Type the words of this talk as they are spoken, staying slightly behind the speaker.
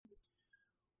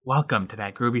Welcome to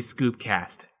that Groovy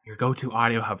Scoopcast, your go-to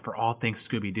audio hub for all things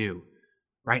Scooby-Doo.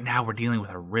 Right now we're dealing with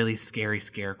a really scary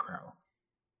scarecrow.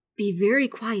 Be very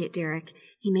quiet, Derek.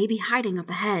 He may be hiding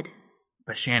up ahead.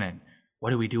 But Shannon,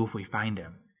 what do we do if we find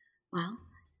him? Well,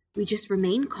 we just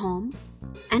remain calm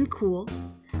and cool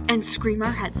and scream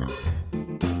our heads off.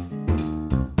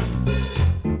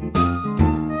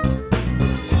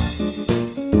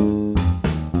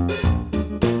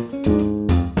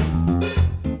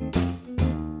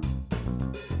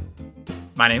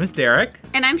 My name is Derek.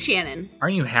 And I'm Shannon.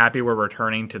 Aren't you happy we're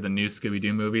returning to the new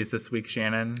Scooby-Doo movies this week,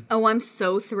 Shannon? Oh, I'm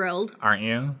so thrilled. Aren't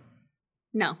you?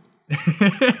 No.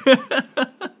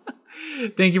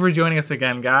 Thank you for joining us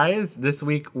again, guys. This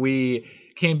week we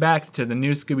came back to the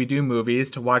new Scooby-Doo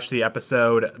movies to watch the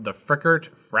episode The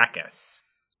Frickert Fracas.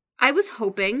 I was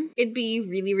hoping it'd be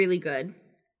really, really good.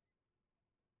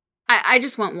 I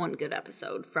just want one good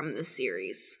episode from this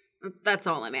series. That's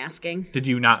all I'm asking. Did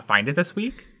you not find it this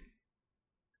week?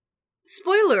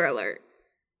 Spoiler alert.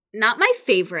 Not my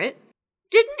favorite.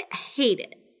 Didn't hate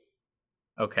it.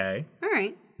 Okay. All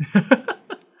right.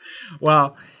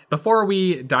 Well, before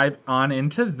we dive on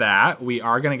into that, we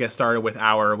are going to get started with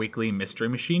our weekly Mystery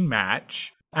Machine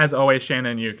match. As always,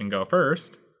 Shannon, you can go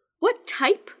first. What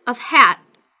type of hat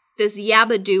does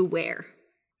Yabba-Doo wear?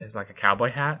 It's like a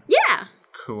cowboy hat? Yeah.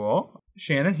 Cool.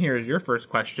 Shannon, here's your first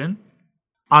question.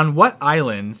 On what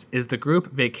islands is the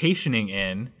group vacationing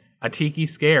in A Tiki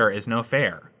Scare is No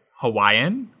Fair?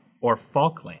 Hawaiian or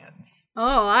Falklands?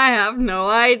 Oh, I have no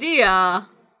idea.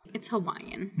 It's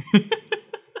Hawaiian.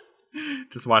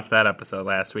 Just watched that episode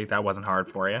last week. That wasn't hard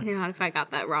for you. You know, if I got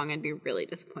that wrong, I'd be really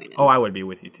disappointed. Oh, I would be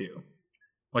with you too.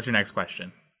 What's your next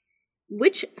question?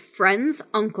 Which friend's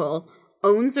uncle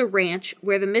owns a ranch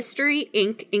where the Mystery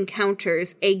Inc.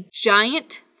 encounters a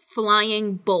giant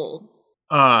flying bull?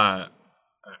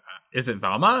 Is it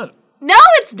Velma? No,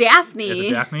 it's Daphne. Is it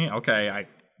Daphne? Okay,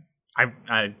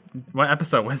 I what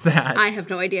episode was that? I have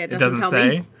no idea. It doesn't tell say?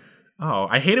 me. Oh,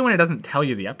 I hate it when it doesn't tell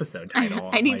you the episode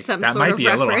title. I need some that sort might of be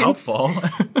a little reference. helpful.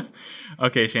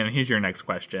 Okay, Shannon, here's your next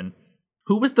question.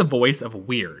 Who was the voice of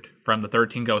Weird from the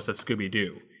 13 Ghosts of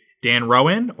Scooby-Doo? Dan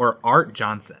Rowan or Art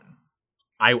Johnson?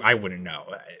 I wouldn't know.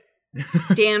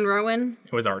 Dan Rowan?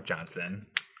 It was Art Johnson.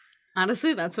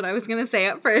 Honestly, that's what I was going to say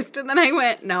at first, and then I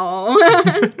went, no.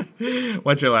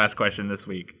 What's your last question this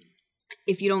week?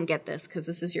 If you don't get this, because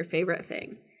this is your favorite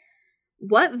thing.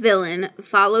 What villain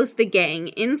follows the gang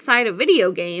inside a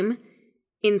video game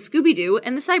in Scooby-Doo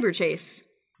and the Cyber Chase?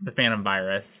 The Phantom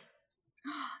Virus.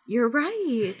 You're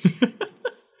right.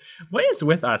 What is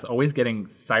with us always getting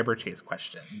Cyber Chase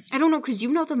questions? I don't know, because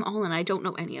you know them all, and I don't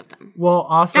know any of them. Well,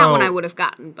 also... That one I would have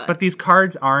gotten, but... But these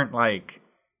cards aren't, like,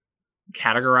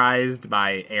 categorized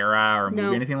by era or movie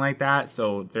or anything like that,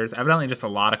 so there's evidently just a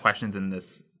lot of questions in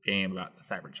this game about the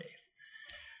Cyber Chase.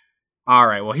 All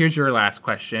right, well, here's your last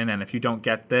question, and if you don't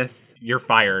get this, you're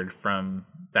fired from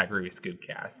that Groovy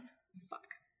Scoopcast. Fuck.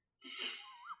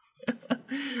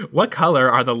 What color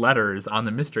are the letters on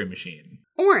the Mystery Machine?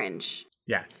 Orange.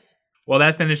 Yes. Well,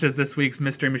 that finishes this week's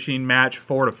Mystery Machine match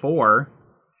 4-4.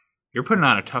 You're putting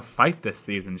on a tough fight this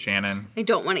season, Shannon. I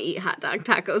don't want to eat hot dog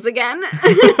tacos again.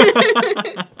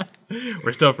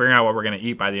 We're still figuring out what we're going to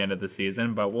eat by the end of the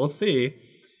season, but we'll see.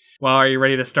 Well, are you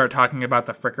ready to start talking about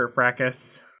the Frickert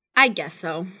Fracas? I guess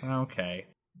so. Okay.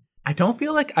 I don't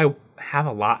feel like I have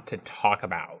a lot to talk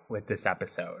about with this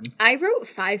episode. I wrote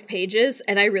 5 pages,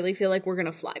 and I really feel like we're going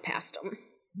to fly past them.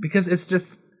 Because it's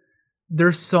just,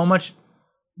 there's so much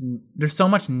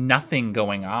nothing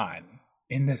going on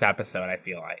in this episode, I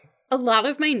feel like. A lot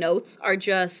of my notes are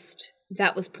just,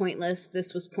 that was pointless,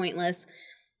 this was pointless.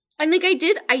 And like I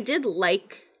did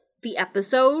like the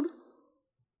episode,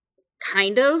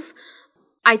 kind of.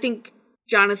 I think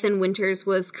Jonathan Winters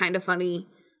was kind of funny.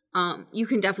 You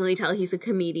can definitely tell he's a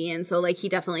comedian, so like he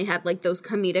definitely had like those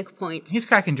comedic points. He's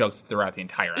cracking jokes throughout the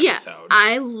entire episode. Yeah,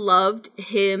 I loved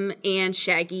him and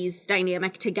Shaggy's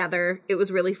dynamic together. It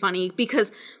was really funny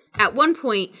because at one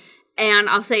point, and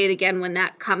I'll say it again when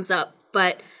that comes up,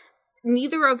 but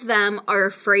neither of them are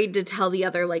afraid to tell the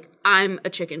other, like, I'm a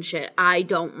chicken shit. I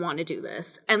don't want to do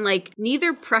this. And, like,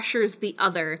 neither pressures the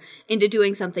other into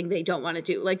doing something they don't want to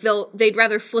do. Like, they'd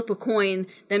rather flip a coin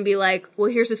than be like,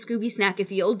 well, here's a Scooby snack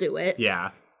if you'll do it.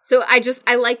 Yeah. So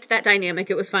I liked that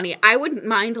dynamic. It was funny. I wouldn't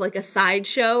mind, like, a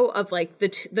sideshow of, like, the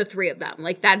 3 of them.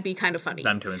 Like, that'd be kind of funny.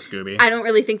 Them 2 and Scooby. I don't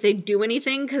really think they'd do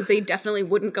anything because they definitely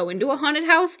wouldn't go into a haunted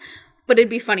house. But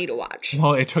it'd be funny to watch.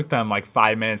 Well, it took them like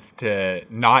 5 minutes to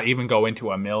not even go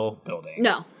into a mill building.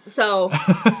 No. So,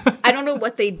 I don't know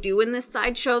what they do in this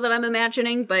sideshow that I'm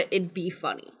imagining, but it'd be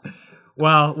funny.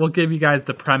 Well, we'll give you guys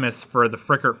the premise for the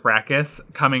Frickert Fracas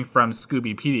coming from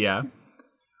Scoobypedia.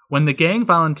 When the gang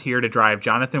volunteer to drive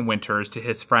Jonathan Winters to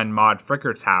his friend Maude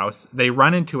Frickert's house, they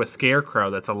run into a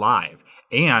scarecrow that's alive,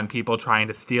 and people trying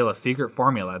to steal a secret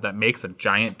formula that makes a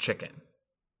giant chicken.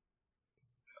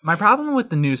 My problem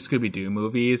with the new Scooby-Doo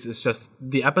movies is just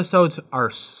the episodes are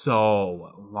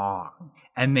so long,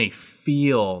 and they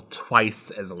feel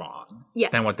twice as long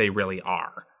than what they really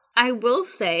are. I will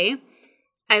say,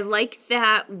 I like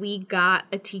that we got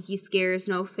a Tiki Scares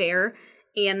No Fair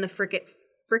and the Frickett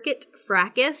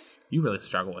Fracas. You really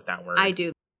struggle with that word. I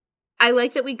do. I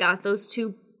like that we got those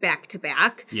two back to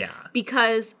back. Yeah.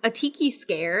 Because a Tiki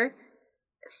Scare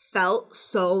felt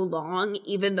so long,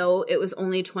 even though it was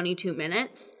only 22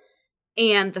 minutes.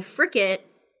 And the Frickett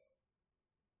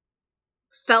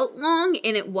felt long,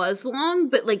 and it was long,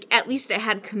 but like at least it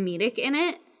had comedic in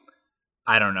it.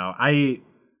 I don't know.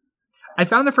 I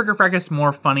found the Frickett Fracas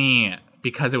more funny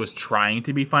because it was trying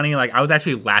to be funny. Like, I was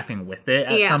actually laughing with it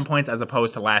at some points as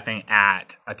opposed to laughing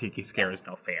at a Tiki Scares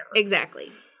No Fair.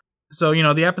 Exactly. So,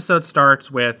 the episode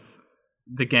starts with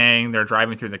the gang. They're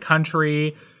driving through the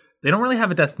country. They don't really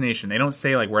have a destination. They don't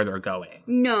say, like, where they're going.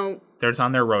 No. They're just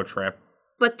on their road trip.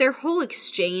 But their whole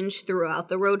exchange throughout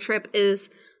the road trip is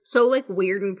so, like,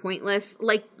 weird and pointless.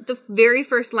 Like, the very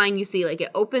first line you see, like, it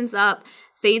opens up,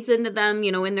 fades into them,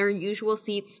 in their usual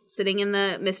seats, sitting in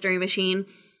the mystery machine.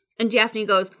 And Daphne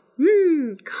goes,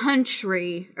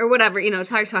 country, or whatever,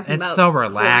 starts talking about. It's so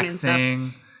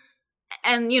relaxing.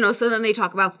 And, so then they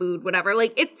talk about food, whatever.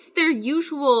 Like, it's their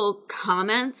usual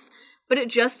comments, but it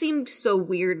just seemed so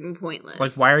weird and pointless.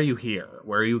 Like, why are you here?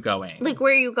 Where are you going? Like,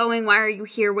 where are you going? Why are you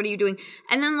here? What are you doing?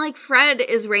 And then, like, Fred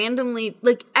is randomly,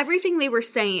 like, everything they were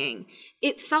saying,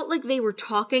 it felt like they were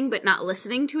talking but not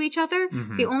listening to each other.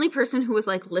 Mm-hmm. The only person who was,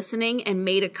 like, listening and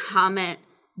made a comment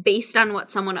based on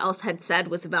what someone else had said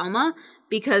was Velma,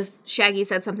 because Shaggy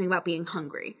said something about being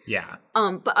hungry. Yeah.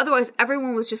 But otherwise,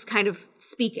 everyone was just kind of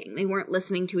speaking. They weren't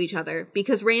listening to each other,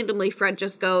 because randomly Fred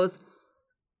just goes,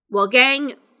 well,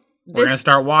 gang, we're going to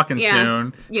start walking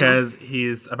soon, because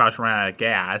he's about to run out of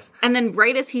gas. And then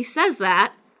right as he says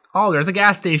that, oh, there's a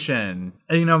gas station.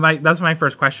 And, that's my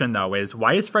first question, though, is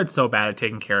why is Fred so bad at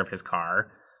taking care of his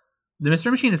car? The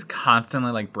Mystery Machine is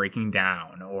constantly, like, breaking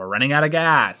down or running out of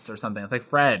gas or something. It's like,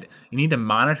 Fred, you need to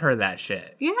monitor that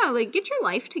shit. Yeah, like, get your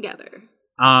life together.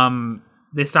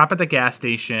 They stop at the gas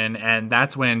station, and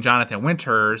that's when Jonathan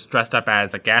Winters, dressed up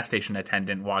as a gas station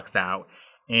attendant, walks out.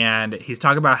 And he's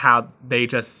talking about how they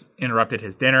just interrupted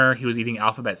his dinner. He was eating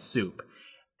alphabet soup.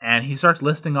 And he starts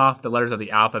listing off the letters of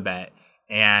the alphabet,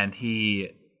 and he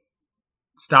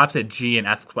stops at G and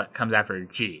asks what comes after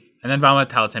G. And then Velma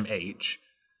tells him H.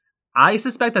 I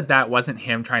suspect that wasn't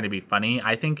him trying to be funny.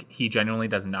 I think he genuinely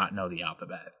does not know the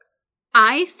alphabet.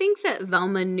 I think that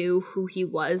Velma knew who he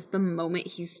was the moment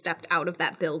he stepped out of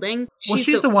that building.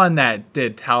 She's the one that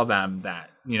did tell them that,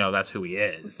 that's who he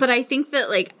is. But I think that,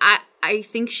 like, I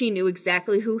think she knew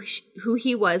exactly who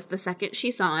he was the second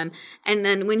she saw him. And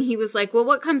then when he was like, well,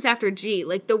 what comes after G?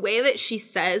 Like, the way that she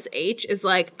says H is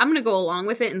like, I'm going to go along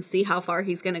with it and see how far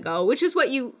he's going to go, which is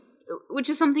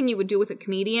something you would do with a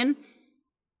comedian.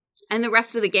 And the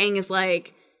rest of the gang is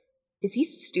like, is he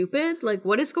stupid? Like,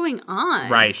 what is going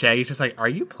on? Right. Shaggy's just like, are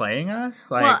you playing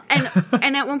us? Like... Well,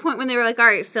 and at one point when they were like, all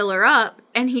right, fill her up.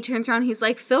 And he turns around, he's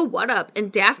like, fill what up?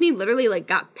 And Daphne literally, like,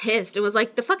 got pissed and was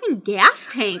like, the fucking gas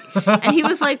tank. And he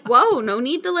was like, whoa, no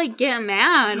need to, like, get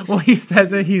mad. Well, he says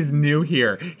that he's new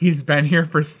here. He's been here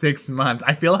for 6 months.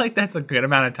 I feel like that's a good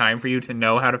amount of time for you to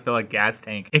know how to fill a gas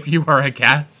tank if you are a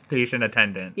gas station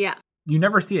attendant. Yeah. You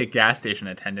never see a gas station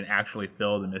attendant actually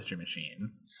fill the Mystery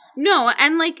Machine. No,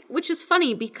 and, like, which is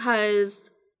funny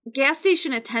because gas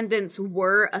station attendants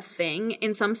were a thing.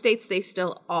 In some states, they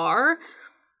still are.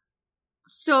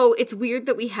 So it's weird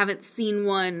that we haven't seen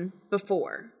one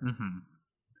before. Mm-hmm.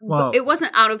 Well, it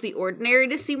wasn't out of the ordinary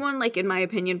to see one, like, in my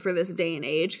opinion, for this day and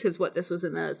age, because this was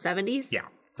in the 70s? Yeah,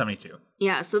 72.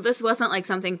 Yeah, so this wasn't, like,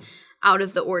 something out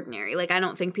of the ordinary. Like, I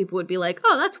don't think people would be like,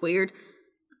 oh, that's weird.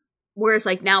 Whereas,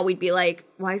 like, now we'd be like,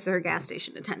 why is there a gas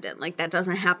station attendant? Like, that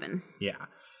doesn't happen. Yeah.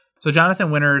 So Jonathan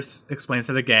Winters explains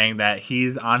to the gang that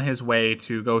he's on his way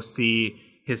to go see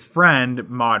his friend,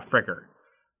 Maude Frickert.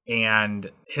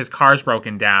 And his car's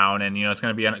broken down, and, it's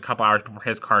going to be a couple hours before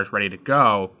his car's ready to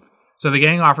go. So the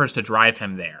gang offers to drive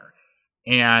him there.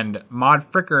 And Maude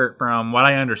Frickert, from what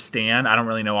I understand, I don't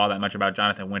really know all that much about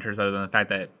Jonathan Winters other than the fact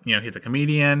that, he's a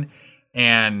comedian.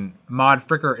 And Maude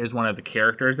Frickert is one of the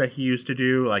characters that he used to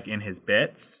do, like, in his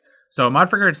bits. So Maude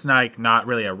Frickert's, like, not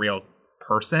really a real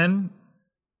person.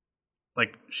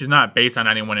 like, she's not based on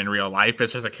anyone in real life.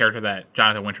 It's just a character that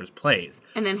Jonathan Winters plays.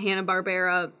 And then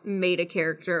Hanna-Barbera made a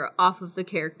character off of the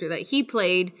character that he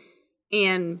played,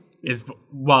 and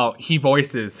he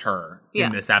voices her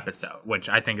in this episode, which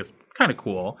I think is kind of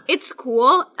cool. It's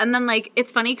cool, and then, like,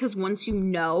 it's funny because once you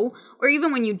know, or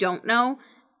even when you don't know,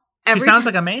 she sounds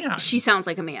like a man. She sounds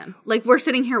like a man. Like, we're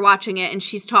sitting here watching it, and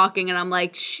she's talking, and I'm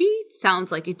like, she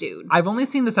sounds like a dude. I've only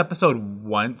seen this episode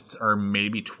once or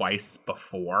maybe twice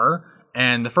before.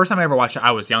 And the first time I ever watched it,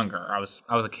 I was younger. I was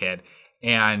a kid.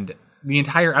 And the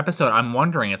entire episode, I'm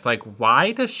wondering, it's like,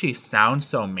 why does she sound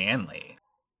so manly?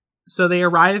 So they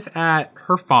arrive at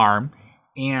her farm,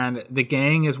 and the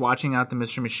gang is watching out the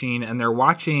Mystery Machine, and they're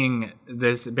watching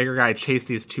this bigger guy chase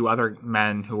these two other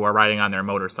men who are riding on their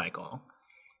motorcycle.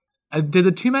 Did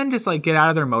the two men just, like, get out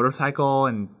of their motorcycle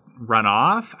and run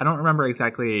off? I don't remember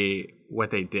exactly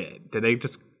what they did. Did they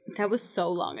just... That was so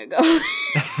long ago.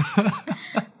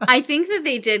 I think that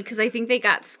they did, because I think they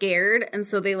got scared, and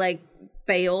so they, like,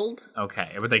 bailed.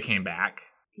 Okay, but they came back?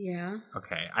 Yeah.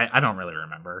 Okay, I don't really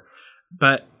remember.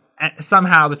 But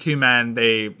somehow the two men,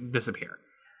 they disappear.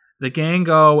 The gang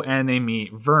go and they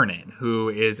meet Vernon, who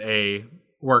is a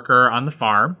worker on the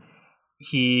farm.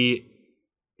 He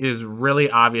is really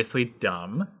obviously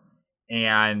dumb,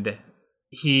 and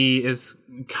he is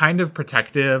kind of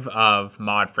protective of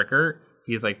Maude Fricker.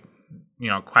 He's, like,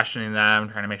 questioning them,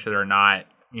 trying to make sure they're not,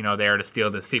 there to steal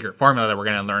the secret formula that we're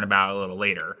going to learn about a little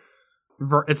later.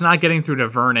 It's not getting through to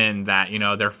Vernon that,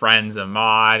 they're friends of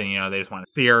Maude and, they just want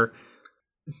to see her.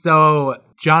 So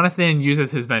Jonathan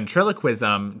uses his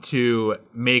ventriloquism to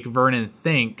make Vernon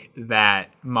think that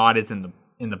Maude is in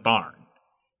the barn.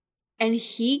 And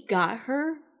he got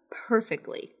her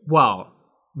perfectly. Well,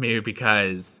 maybe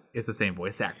because it's the same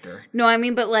voice actor. No, I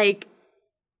mean, but, like,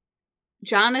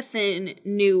 Jonathan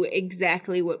knew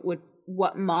exactly what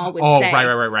Ma would say.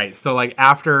 Oh, right. So, like,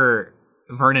 after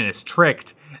Vernon is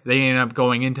tricked, they end up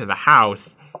going into the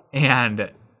house,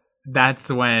 and that's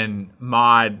when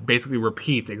Maude basically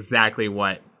repeats exactly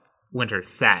what Winters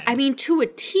said. I mean, to a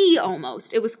T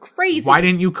almost. It was crazy. Why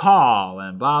didn't you call?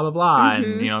 And blah, blah, blah.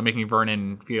 Mm-hmm. And, making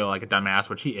Vernon feel like a dumbass,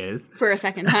 which he is. For a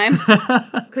second time.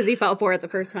 Because he fell for it the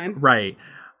first time. Right.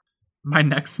 My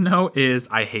next note is,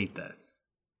 I hate this.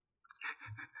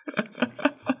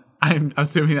 I'm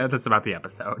assuming that's about the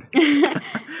episode.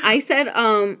 I said,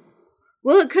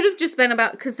 well, it could have just been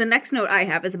about, because the next note I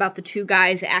have is about the two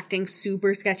guys acting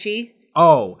super sketchy.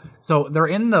 Oh, so they're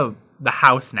in the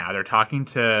house now. They're talking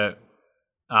to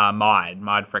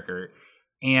Maude Fricker,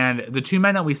 and the two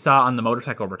men that we saw on the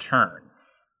motorcycle return.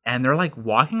 And they're, like,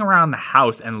 walking around the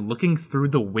house and looking through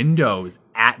the windows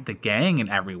at the gang and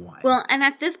everyone. Well, and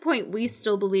at this point, we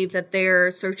still believe that they're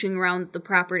searching around the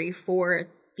property for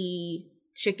the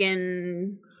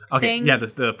chicken thing. Yeah,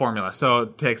 the formula. So,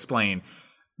 to explain,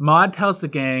 Maude tells the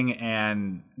gang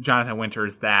and Jonathan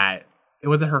Winters that it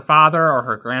was her father or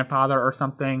her grandfather or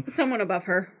something. Someone above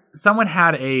her. Someone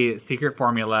had a secret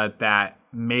formula that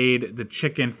made the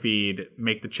chicken feed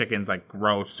make the chickens, like,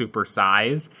 grow super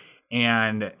size.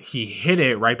 And he hid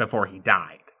it right before he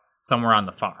died, somewhere on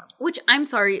the farm. Which, I'm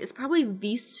sorry, is probably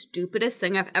the stupidest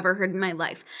thing I've ever heard in my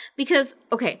life. Because,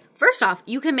 okay, first off,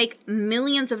 you can make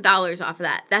millions of dollars off of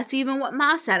that. That's even what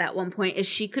Ma said at one point, is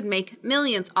she could make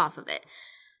millions off of it.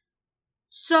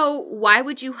 So why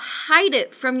would you hide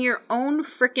it from your own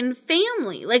frickin'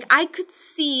 family? Like, I could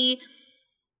see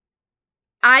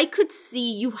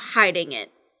you hiding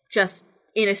it just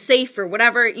in a safe or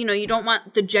whatever. You don't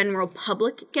want the general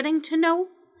public getting to know.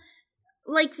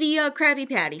 Like the Krabby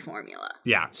Patty formula.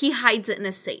 Yeah. He hides it in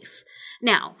a safe.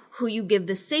 Now, who you give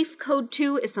the safe code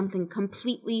to is something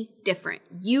completely different.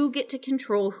 You get to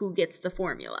control who gets the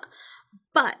formula.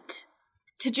 But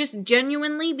to just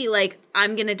genuinely be like,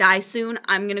 I'm going to die soon,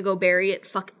 I'm going to go bury it,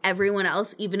 fuck everyone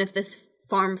else, even if this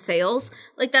farm fails,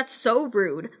 like, that's so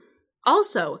rude.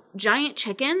 Also, giant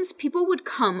chickens, people would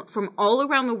come from all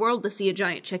around the world to see a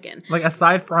giant chicken. Like,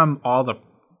 aside from all the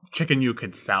chicken you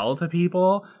could sell to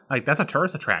people, like, that's a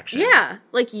tourist attraction. Yeah,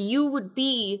 like, you would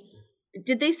be...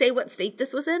 Did they say what state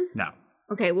this was in? No.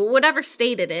 Okay, well, whatever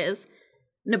state it is,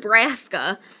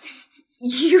 Nebraska,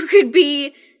 you could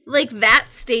be, like, that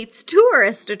state's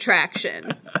tourist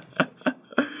attraction.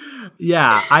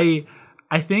 Yeah,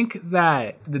 I think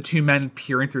that the two men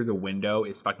peering through the window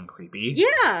is fucking creepy.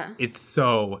 Yeah. It's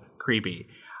so creepy.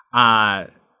 The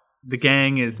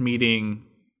gang is meeting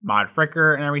Maude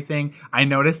Fricker and everything. I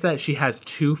noticed that she has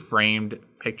two framed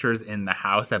pictures in the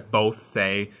house that both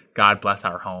say, God bless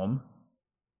our home.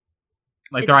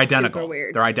 Like, they're identical. Super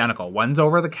weird. They're identical. One's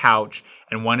over the couch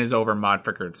and one is over Maude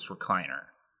Fricker's recliner.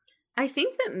 I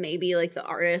think that maybe, like, the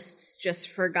artists just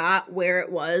forgot where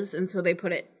it was, and so they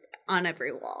put it on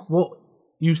every wall. Well,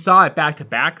 you saw it back to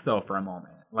back, though, for a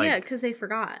moment. Like, yeah, because they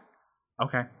forgot.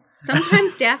 Okay.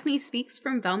 Sometimes Daphne speaks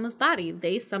from Velma's body.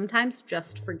 They sometimes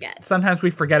just forget. Sometimes we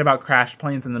forget about crashed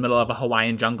planes in the middle of a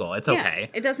Hawaiian jungle. It's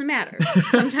okay. It doesn't matter.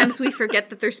 Sometimes we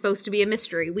forget that there's supposed to be a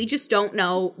mystery. We just don't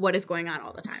know what is going on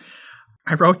all the time.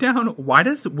 I wrote down, why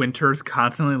does Winters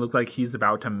constantly look like he's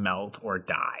about to melt or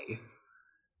die?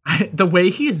 The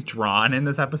way he's drawn in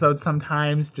this episode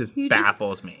sometimes just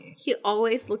baffles me. He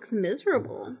always looks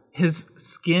miserable. His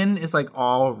skin is like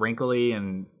all wrinkly,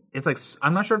 and it's like,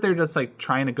 I'm not sure if they're just like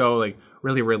trying to go like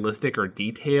really realistic or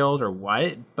detailed or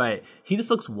what, but he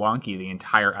just looks wonky the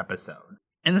entire episode.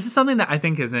 And this is something that I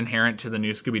think is inherent to the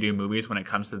new Scooby-Doo movies when it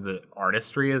comes to the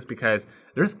artistry, is because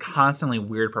there's constantly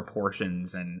weird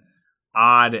proportions and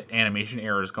odd animation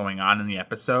errors going on in the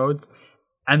episodes.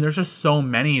 And there's just so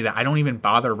many that I don't even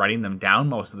bother writing them down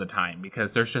most of the time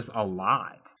because there's just a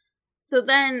lot. So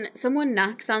then someone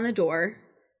knocks on the door,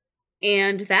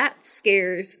 and that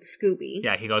scares Scooby.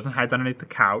 Yeah, he goes and hides underneath the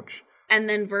couch. And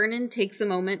then Vernon takes a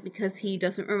moment because he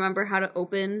doesn't remember how to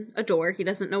open a door. He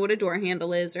doesn't know what a door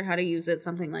handle is or how to use it,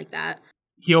 something like that.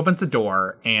 He opens the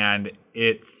door, and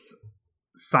it's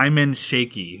Simon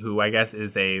Shaky, who I guess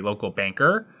is a local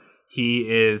banker. He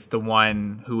is the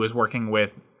one who is working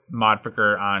with Maude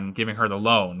Fricker on giving her the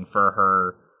loan for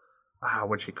her,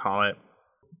 what'd she call it?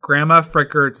 Grandma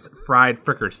Frickert's fried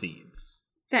fricker seeds.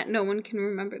 That no one can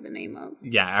remember the name of.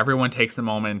 Yeah, everyone takes a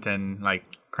moment and like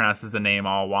pronounces the name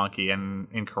all wonky and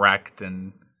incorrect,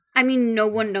 and I mean, no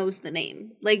one knows the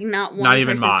name. Like, not one. Not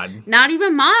even Maude. Not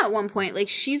even Maude at one point. Like,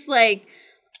 she's like,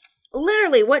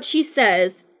 literally what she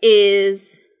says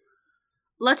is,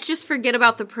 let's just forget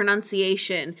about the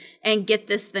pronunciation and get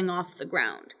this thing off the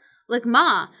ground. Like,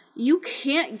 Ma, you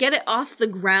can't get it off the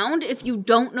ground if you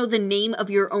don't know the name of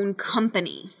your own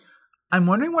company. I'm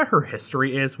wondering what her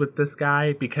history is with this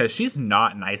guy, because she's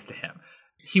not nice to him.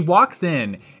 He walks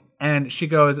in and she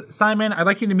goes, Simon, I'd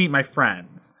like you to meet my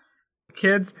friends.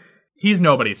 Kids, he's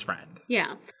nobody's friend.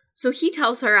 Yeah. So he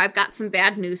tells her, I've got some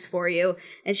bad news for you.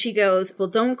 And she goes, well,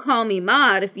 don't call me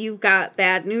Maude if you've got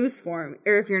bad news for me,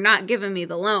 or if you're not giving me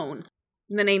the loan.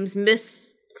 The name's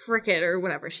Miss Frickett or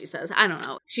whatever she says. I don't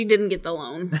know. She didn't get the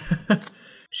loan.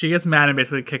 She gets mad and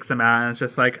basically kicks him out, and it's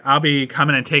just like, I'll be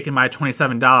coming and taking my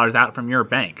 $27 out from your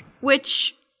bank.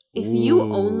 Which, if you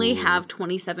only have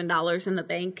 $27 in the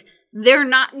bank, they're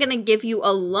not going to give you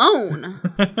a loan.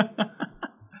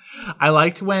 I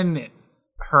liked when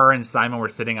her and Simon were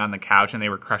sitting on the couch and they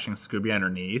were crushing Scooby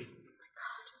underneath.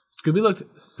 Scooby looked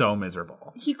so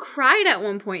miserable. He cried at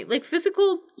one point, like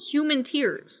physical human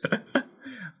tears.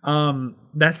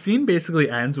 That scene basically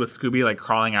ends with Scooby like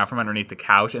crawling out from underneath the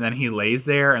couch, and then he lays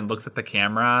there and looks at the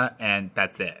camera, and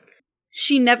that's it.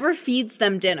 She never feeds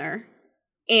them dinner.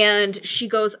 And she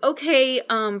goes, okay,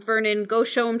 Vernon, go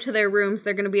show them to their rooms.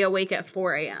 They're going to be awake at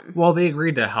 4 a.m. Well, they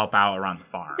agreed to help out around the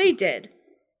farm. They did.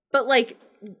 But, like,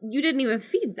 you didn't even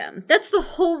feed them. That's the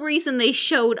whole reason they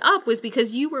showed up, was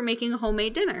because you were making a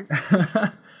homemade dinner.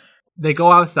 They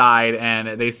go outside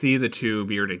and they see the two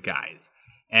bearded guys.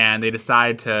 And they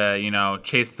decide to,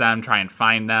 chase them, try and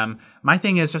find them. My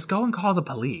thing is, just go and call the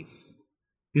police.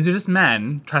 These are just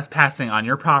men trespassing on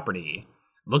your property,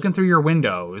 looking through your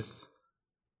windows.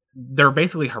 They're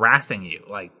basically harassing you.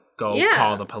 Like, go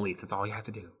call the police. That's all you have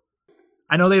to do.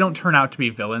 I know they don't turn out to be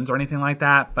villains or anything like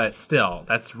that, but still,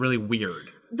 that's really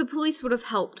weird. The police would have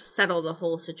helped settle the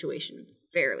whole situation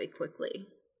fairly quickly.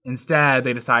 Instead,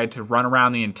 they decide to run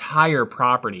around the entire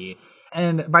property.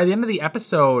 And by the end of the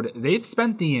episode, they've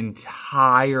spent the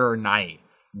entire night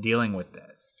dealing with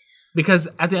this. Because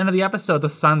at the end of the episode, the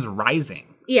sun's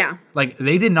rising. Yeah. Like,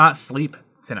 they did not sleep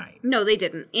tonight. No, they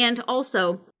didn't. And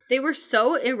also, they were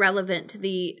so irrelevant to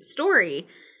the story,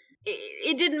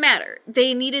 it didn't matter.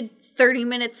 They needed 30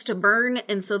 minutes to burn,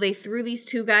 and so they threw these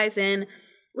two guys in,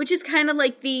 which is kind of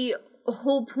like the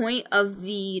whole point of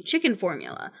the chicken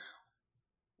formula.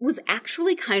 Was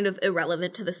actually kind of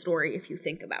irrelevant to the story if you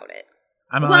think about it.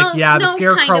 I'm the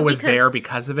Scarecrow was there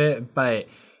because of it, but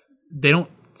they don't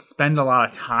spend a lot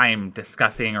of time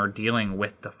discussing or dealing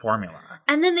with the formula.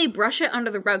 And then they brush it under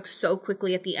the rug so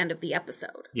quickly at the end of the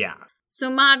episode. Yeah. So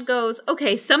Maude goes,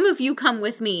 okay, some of you come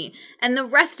with me, and the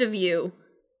rest of you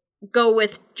go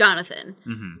with Jonathan.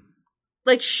 Mm-hmm.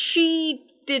 Like, she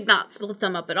did not split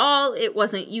them up at all. It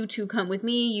wasn't, you two come with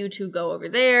me, you two go over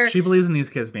there. She believes in these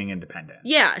kids being independent.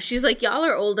 Yeah, she's like, y'all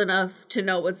are old enough to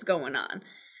know what's going on.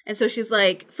 And so she's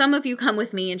like, some of you come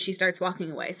with me, and she starts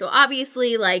walking away. So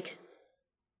obviously, like,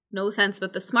 no offense,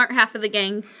 but the smart half of the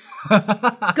gang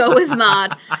go with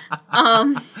Maude.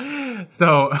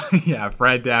 So, yeah,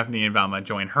 Fred, Daphne, and Velma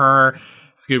join her.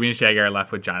 Scooby and Shaggy are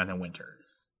left with Jonathan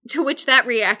Winters. To which that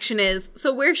reaction is,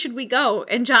 so where should we go?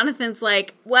 And Jonathan's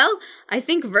like, well, I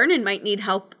think Vernon might need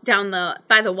help down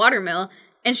by the watermill.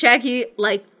 And Shaggy,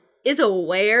 like, is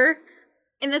aware.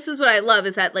 And this is what I love,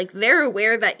 is that, like, they're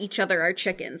aware that each other are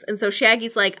chickens. And so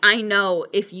Shaggy's like, I know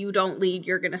if you don't lead,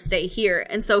 you're going to stay here.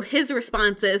 And so his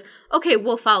response is, okay,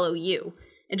 we'll follow you.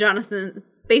 And Jonathan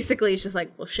basically is just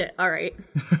like, well, shit, all right.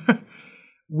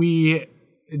 We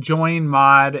join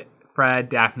Maude, Fred,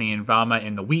 Daphne, and Velma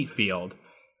in the wheat field.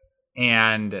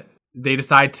 And they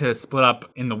decide to split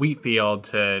up in the wheat field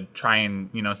to try and,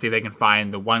 see if they can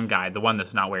find the one guy, the one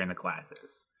that's not wearing the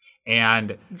glasses.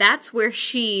 And that's where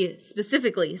she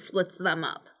specifically splits them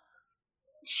up.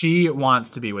 She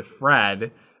wants to be with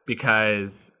Fred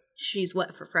because she's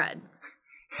wet for Fred.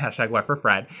 Hashtag wet for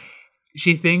Fred.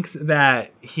 She thinks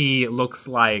that he looks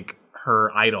like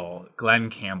her idol, Glenn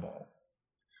Campbell.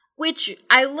 Which,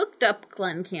 I looked up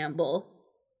Glenn Campbell.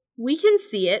 We can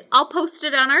see it. I'll post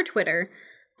it on our Twitter.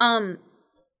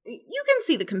 You can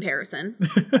see the comparison.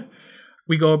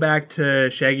 We go back to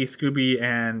Shaggy, Scooby,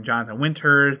 and Jonathan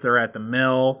Winters. They're at the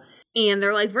mill. And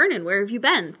they're like, Vernon, where have you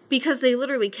been? Because they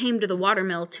literally came to the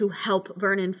watermill to help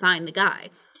Vernon find the guy.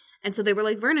 And so they were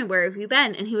like, Vernon, where have you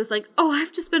been? And he was like, oh,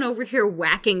 I've just been over here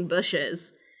whacking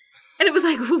bushes. And it was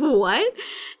like, what?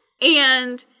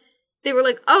 And they were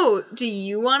like, oh, do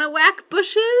you want to whack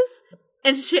bushes?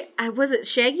 And was it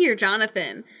Shaggy or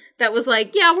Jonathan that was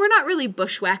like, yeah, we're not really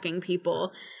bushwhacking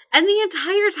people. And the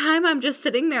entire time I'm just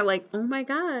sitting there like, oh my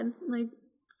God, like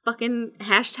fucking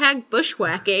hashtag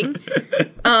bushwhacking.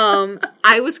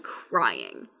 I was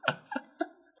crying.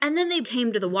 And then they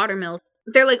came to the watermill.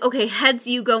 They're like, okay, heads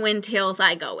you go in, tails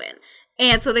I go in.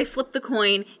 And so they flip the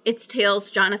coin. It's tails.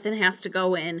 Jonathan has to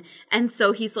go in. And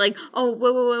so he's like,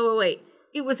 oh, wait.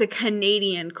 It was a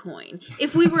Canadian coin.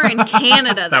 If we were in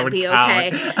Canada, that'd be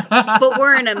okay. But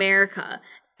we're in America.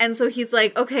 And so he's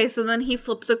like, okay, so then he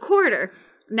flips a quarter.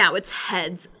 Now it's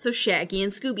heads, so Shaggy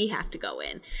and Scooby have to go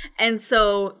in. And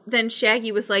so then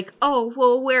Shaggy was like, oh,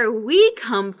 well, where we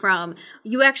come from,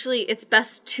 it's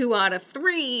best 2 out of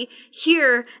 3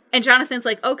 here. And Jonathan's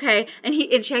like, okay.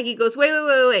 And Shaggy goes,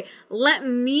 wait. Let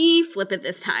me flip it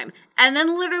this time. And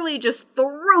then literally just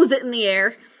throws it in the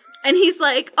air. And he's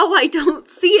like, oh, I don't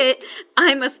see it.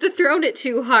 I must have thrown it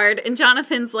too hard. And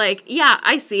Jonathan's like, yeah,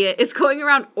 I see it. It's going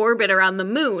around orbit around the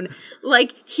moon.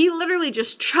 Like, he literally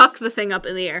just chucked the thing up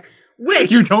in the air.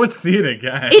 Which you don't see it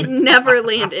again. It never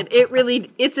landed.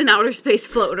 It's an outer space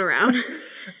floating around.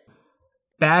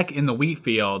 Back in the wheat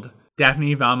field,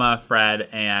 Daphne, Velma, Fred,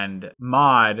 and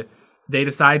Maude, they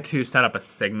decide to set up a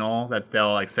signal that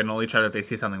they'll signal each other if they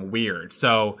see something weird.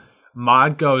 So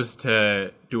Maude goes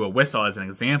to do a whistle as an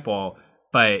example,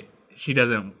 but she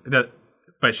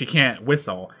can't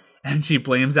whistle, and she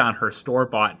blames it on her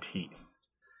store-bought teeth.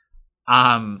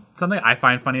 Something I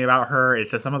find funny about her is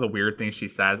just some of the weird things she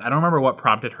says. I don't remember what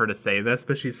prompted her to say this,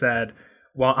 but she said,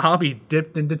 well, I'll be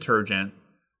dipped in detergent.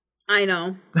 I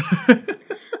know.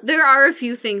 There are a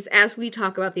few things, as we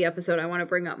talk about the episode, I want to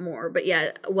bring up more. But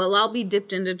yeah, well, I'll be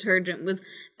dipped in detergent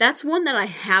that's one that I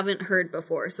haven't heard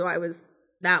before, so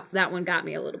that one got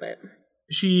me a little bit.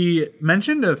 She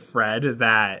mentioned to Fred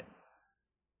that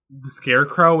the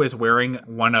Scarecrow is wearing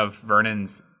one of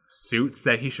Vernon's suits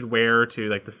that he should wear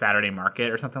to the Saturday market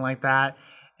or something like that.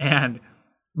 And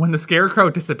when the Scarecrow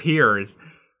disappears,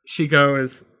 she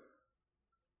goes,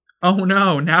 oh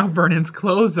no, now Vernon's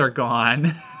clothes are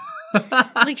gone.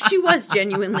 She was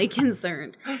genuinely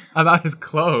concerned. About his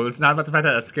clothes, not about the fact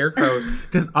that a Scarecrow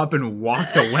just up and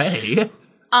walked away.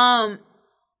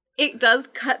 It does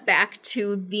cut back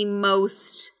to the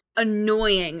most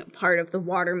annoying part of the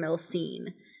watermill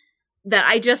scene that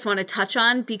I just want to touch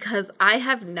on because I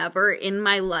have never in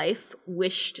my life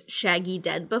wished Shaggy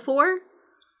dead before.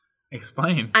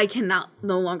 Explain. I cannot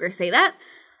no longer say that.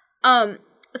 And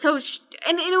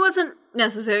it wasn't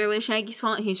necessarily Shaggy's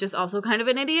fault. He's just also kind of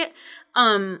an idiot.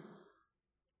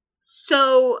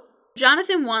 So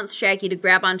Jonathan wants Shaggy to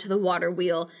grab onto the water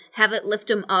wheel, have it lift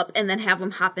him up, and then have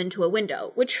him hop into a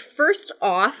window. Which, first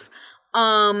off,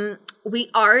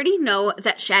 we already know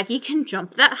that Shaggy can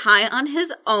jump that high on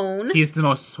his own. He's the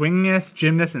most swingingest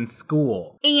gymnast in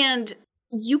school. And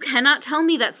you cannot tell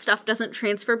me that stuff doesn't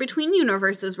transfer between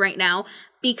universes right now,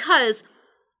 because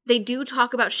they do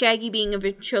talk about Shaggy being a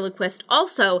ventriloquist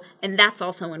also, and that's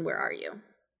also in Where Are You?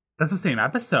 That's the same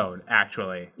episode,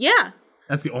 actually. Yeah.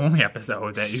 That's the only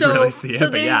episode that you really see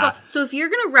it, but yeah. So if you're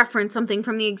going to reference something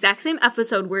from the exact same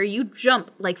episode where you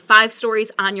jump 5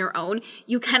 stories on your own,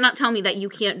 you cannot tell me that you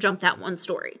can't jump that one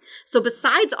story. So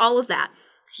besides all of that,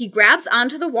 he grabs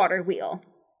onto the water wheel.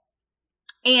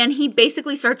 And he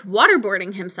basically starts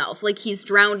waterboarding himself. Like, he's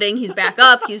drowning, he's back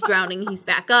up, he's drowning, he's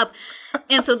back up.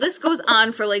 And so this goes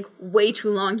on for, like, way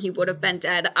too long. He would have been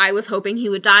dead. I was hoping he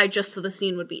would die just so the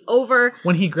scene would be over.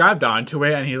 When he grabbed onto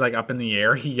it and he's, like, up in the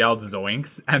air, he yelled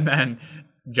zoinks. And then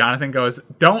Jonathan goes,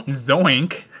 don't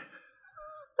zoink.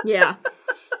 Yeah.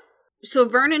 So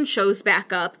Vernon shows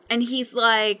back up, and he's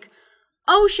like,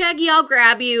 oh, Shaggy, I'll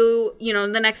grab you, you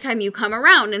know, the next time you come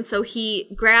around. And so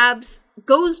he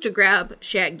goes to grab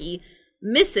Shaggy,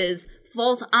 misses,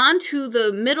 falls onto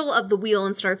the middle of the wheel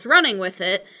and starts running with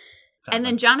it. And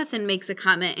then Jonathan makes a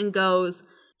comment and goes,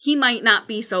 he might not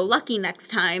be so lucky next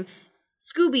time.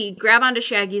 Scooby, grab onto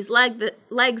Shaggy's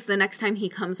legs the next time he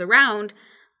comes around,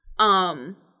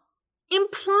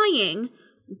 implying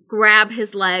grab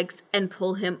his legs and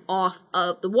pull him off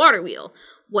of the water wheel.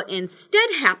 What instead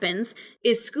happens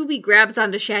is Scooby grabs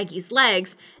onto Shaggy's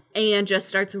legs and just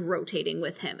starts rotating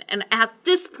with him. And at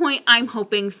this point, I'm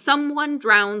hoping someone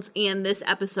drowns and this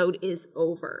episode is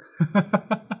over.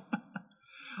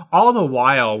 All the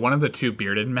while, one of the two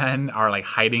bearded men are, like,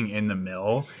 hiding in the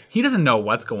mill. He doesn't know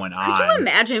what's going on. Could you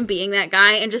imagine being that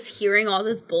guy and just hearing all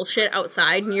this bullshit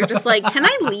outside and you're just like, can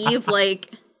I leave?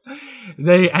 Like,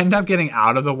 they end up getting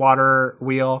out of the water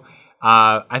wheel.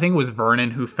 I think it was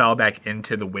Vernon who fell back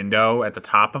into the window at the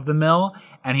top of the mill,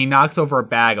 and he knocks over a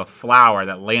bag of flour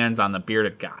that lands on the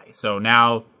bearded guy. So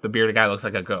now the bearded guy looks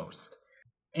like a ghost.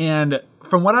 And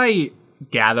from what I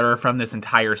gather from this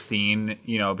entire scene,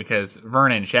 you know, because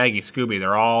Vernon, Shaggy, Scooby,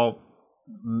 they're all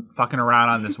fucking around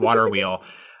on this water wheel.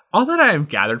 All that I've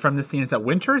gathered from this scene is that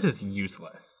Winters is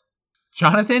useless.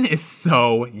 Jonathan is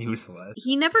so useless.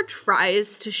 He never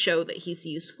tries to show that he's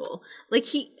useful. Like,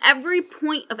 every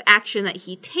point of action that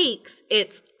he takes,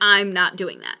 it's, I'm not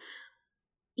doing that.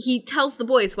 He tells the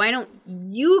boys, why don't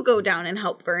you go down and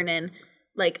help Vernon?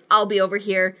 Like, I'll be over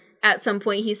here. At some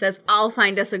point, he says, I'll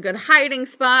find us a good hiding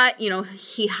spot. You know,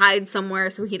 he hides somewhere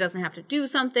so he doesn't have to do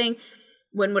something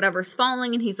when whatever's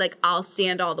falling. And he's like, I'll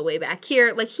stand all the way back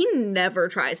here. Like, he never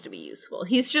tries to be useful.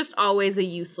 He's just always a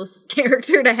useless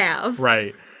character to have.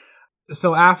 Right.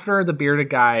 So after the bearded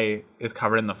guy is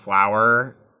covered in the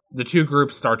flour, the two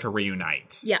groups start to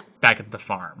reunite. Yeah. Back at the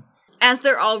farm. As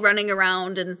they're all running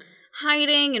around and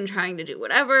hiding and trying to do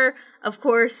whatever, of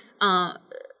course,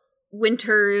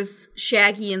 Winters,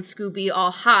 Shaggy, and Scooby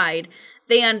all hide.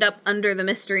 They end up under the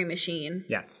mystery machine.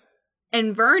 Yes.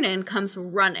 And Vernon comes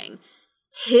running.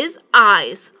 His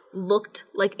eyes looked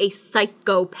like a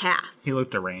psychopath. He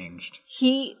looked deranged.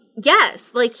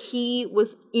 Yes, like he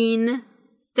was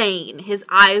insane. His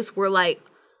eyes were like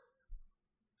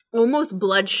almost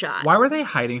bloodshot. Why were they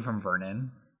hiding from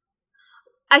Vernon?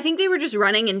 I think they were just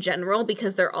running in general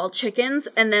because they're all chickens,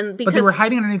 and then because... But they were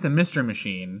hiding underneath the mystery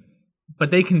machine, but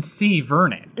they can see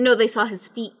Vernon. No, they saw his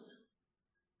feet.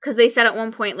 Because they said at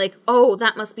one point, like, oh,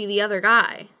 that must be the other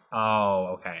guy.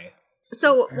 Oh, okay.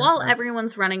 So while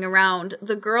everyone's running around,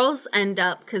 the girls end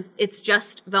up, because it's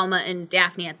just Velma and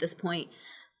Daphne at this point,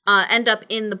 end up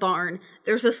in the barn.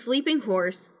 There's a sleeping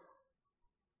horse.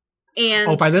 And...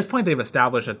 Oh, by this point they've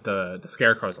established that the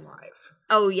Scarecrow's alive.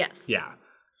 Oh, yes. Yeah.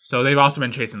 So they've also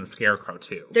been chasing the Scarecrow,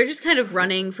 too. They're just kind of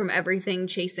running from everything,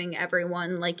 chasing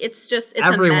everyone. Like, it's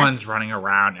Everyone's a mess. running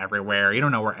around everywhere. You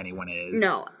don't know where anyone is.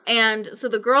 No. And so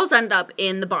the girls end up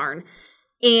in the barn.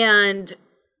 And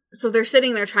so they're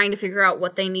sitting there trying to figure out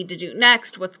what they need to do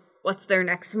next. What's their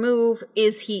next move?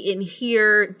 Is he in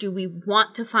here? Do we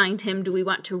want to find him? Do we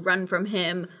want to run from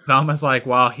him? Velma's like,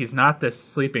 well, he's not this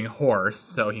sleeping horse,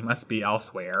 so he must be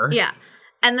elsewhere. Yeah.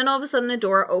 And then all of a sudden the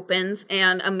door opens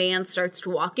and a man starts to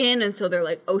walk in. And so they're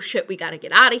like, oh shit, we got to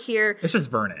get out of here. It's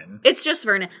just Vernon. It's just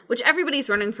Vernon, which everybody's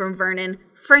running from Vernon.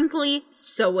 Frankly,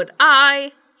 so would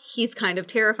I. He's kind of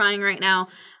terrifying right now.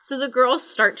 So the girls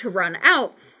start to run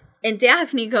out. And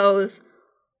Daphne goes,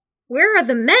 where are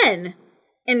the men?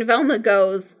 And Velma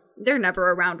goes, they're never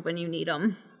around when you need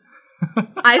them.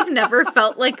 I've never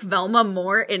felt like Velma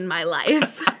more in my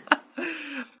life.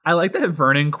 I like that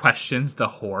Vernon questions the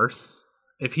horse.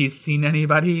 If he's seen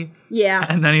anybody. Yeah.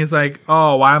 And then he's like,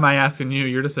 oh, why am I asking you?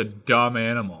 You're just a dumb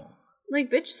animal.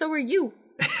 Like, bitch, so are you.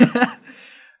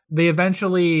 They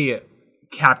eventually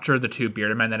capture the two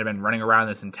bearded men that have been running around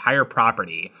this entire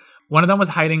property. One of them was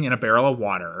hiding in a barrel of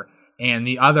water, and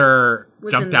the other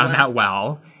jumped down that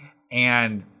well.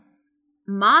 And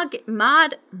Mog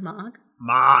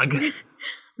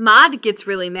gets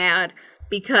really mad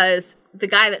because the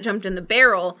guy that jumped in the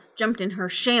barrel jumped in her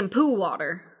shampoo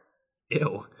water.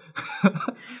 Ew.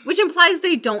 Which implies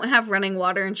they don't have running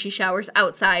water and she showers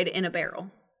outside in a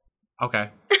barrel.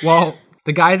 Okay. Well,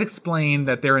 the guys explained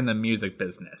that they're in the music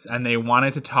business and they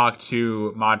wanted to talk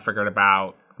to Maude Frigert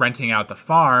about renting out the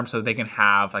farm so they can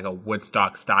have like a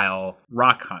Woodstock-style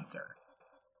rock concert.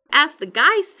 As the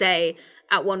guys say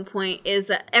at one point, is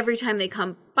that every time they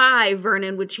come by,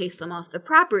 Vernon would chase them off the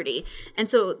property. And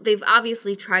so they've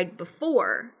obviously tried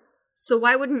before. So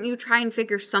why wouldn't you try and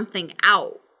figure something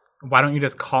out? Why don't you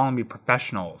just call and be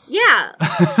professionals? Yeah.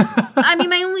 I mean,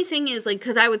 my only thing is, like,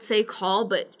 because I would say call,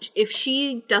 but if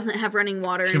she doesn't have running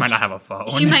water... She might not have a phone.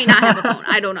 She might not have a phone.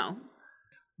 I don't know.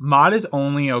 Maud is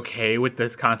only okay with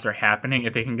this concert happening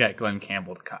if they can get Glenn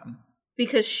Campbell to come.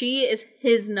 Because she is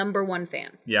his number one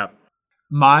fan. Yep.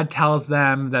 Maud tells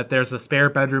them that there's a spare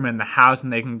bedroom in the house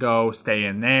and they can go stay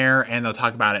in there and they'll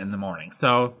talk about it in the morning.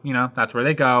 So, that's where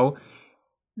they go.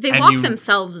 They walk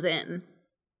themselves in.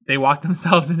 They walk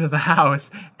themselves into the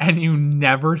house and you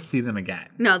never see them again.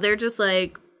 No, they're just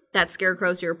like, that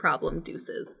scarecrow's your problem,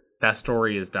 deuces. That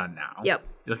story is done now. Yep.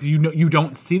 You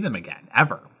don't see them again,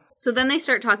 ever. So then they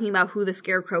start talking about who the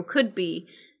scarecrow could be.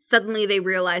 Suddenly they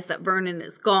realize that Vernon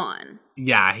is gone.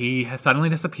 Yeah, he has suddenly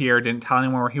disappeared, didn't tell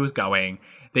anyone where he was going.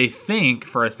 They think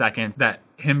for a second that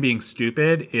him being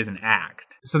stupid is an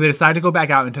act. So they decide to go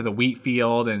back out into the wheat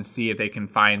field and see if they can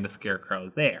find the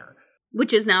scarecrow there.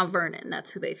 Which is now Vernon.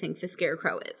 That's who they think the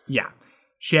scarecrow is. Yeah.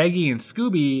 Shaggy and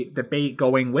Scooby debate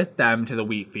going with them to the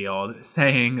wheat field,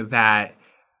 saying that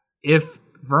if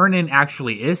Vernon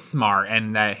actually is smart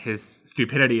and that his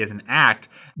stupidity is an act,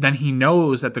 then he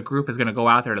knows that the group is going to go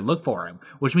out there to look for him,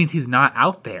 which means he's not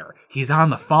out there. He's on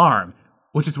the farm,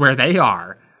 which is where they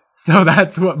are. So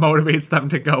that's what motivates them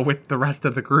to go with the rest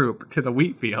of the group to the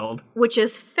wheat field. Which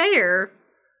is fair,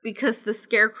 because the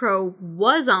scarecrow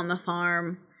was on the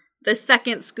farm. The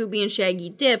second Scooby and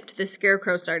Shaggy dipped, the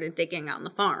scarecrow started digging on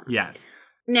the farm. Yes.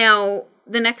 Now,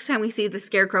 the next time we see the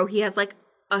scarecrow, he has like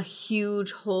a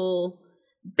huge hole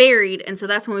buried, and so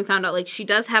that's when we found out, like, she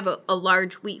does have a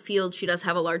large wheat field, she does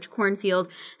have a large cornfield,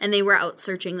 and they were out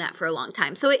searching that for a long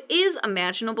time. So it is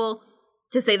imaginable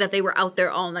to say that they were out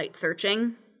there all night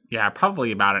searching. Yeah,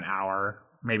 probably about an hour,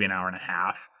 maybe an hour and a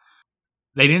half.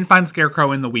 They didn't find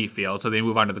Scarecrow in the wheat field, so they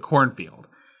move on to the cornfield.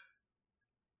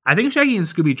 I think Shaggy and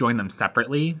Scooby joined them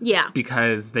separately. Yeah.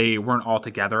 Because they weren't all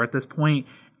together at this point,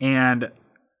 and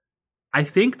I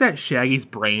think that Shaggy's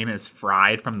brain is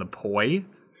fried from the poi,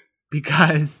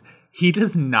 because he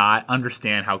does not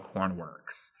understand how corn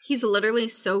works. He's literally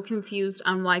so confused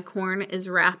on why corn is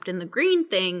wrapped in the green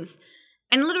things.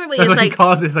 And literally That's it's what like... he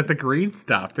calls it. It's like the green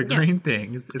stuff, the green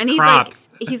things. It's and crops.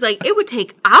 He's like, it would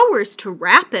take hours to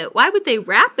wrap it. Why would they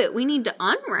wrap it? We need to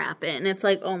unwrap it. And it's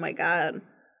like, oh my God.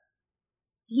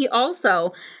 He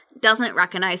also doesn't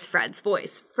recognize Fred's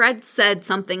voice. Fred said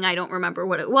something, I don't remember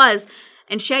what it was.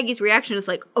 And Shaggy's reaction is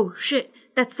like, oh shit,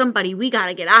 that's somebody, we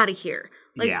gotta get out of here.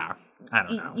 Like, yeah, I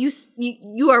don't know.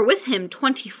 You are with him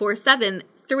 24/7,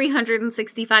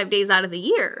 365 days out of the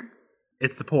year.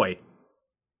 It's the poi.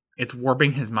 It's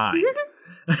warping his mind.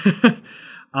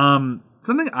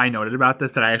 Something I noted about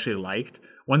this that I actually liked,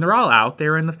 when they're all out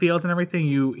there in the field and everything,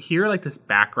 you hear like this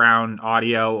background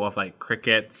audio of like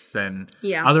crickets and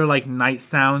other like night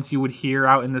sounds you would hear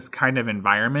out in this kind of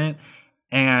environment.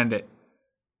 And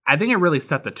I think it really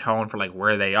set the tone for like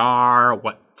where they are,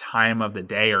 what time of the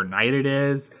day or night it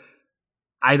is.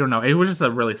 I don't know. It was just a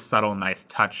really subtle, nice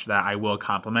touch that I will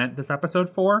compliment this episode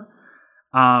for.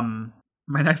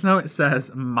 My next note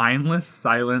says, mindless,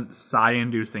 silent,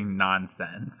 sigh-inducing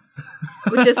nonsense.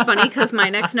 Which is funny because my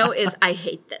next note is, I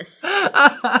hate this.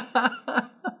 I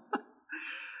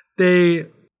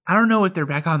don't know if they're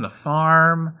back on the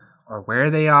farm or where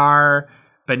they are,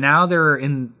 but now they're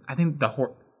in, I think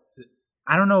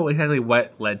I don't know exactly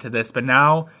what led to this, but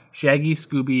now Shaggy,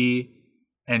 Scooby,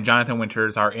 and Jonathan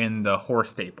Winters are in the horse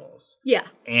stables. Yeah.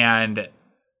 And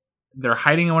they're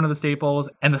hiding in one of the stables,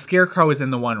 and the Scarecrow is in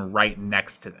the one right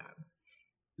next to them.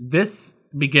 This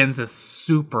begins a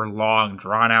super long,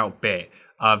 drawn-out bit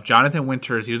of Jonathan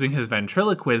Winters using his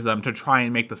ventriloquism to try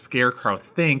and make the Scarecrow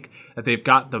think that they've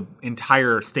got the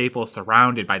entire stable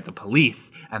surrounded by the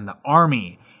police and the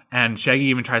army, and Shaggy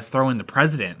even tries to throw in the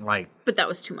president. But that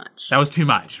was too much. That was too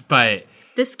much, but...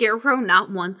 The Scarecrow not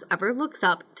once ever looks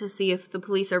up to see if the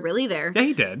police are really there. Yeah,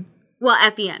 he did. Well,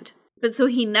 at the end. But so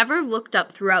he never looked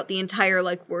up throughout the entire,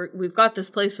 we've got this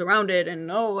place surrounded,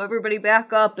 and everybody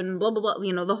back up, and blah, blah,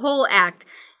 blah, the whole act.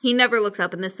 He never looks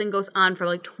up, and this thing goes on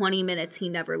for 20 minutes. He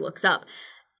never looks up.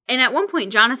 And at one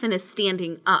point, Jonathan is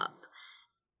standing up.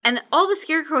 And all the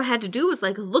Scarecrow had to do was,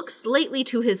 look slightly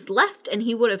to his left, and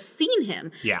he would have seen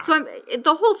him. Yeah. So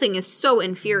the whole thing is so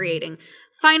infuriating.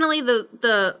 Finally,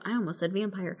 I almost said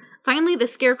vampire. Finally, the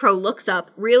Scarecrow looks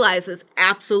up, realizes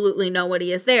absolutely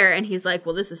nobody is there, and he's like,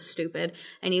 well, this is stupid.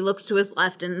 And he looks to his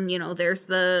left, and, there's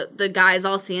the guys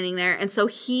all standing there. And so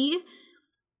he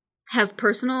has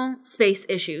personal space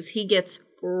issues. He gets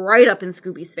right up in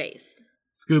Scooby's face.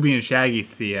 Scooby and Shaggy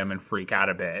see him and freak out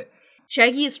a bit.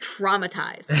 Shaggy is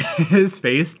traumatized. His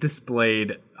face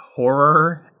displayed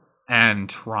horror and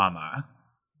trauma.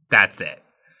 That's it.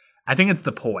 I think it's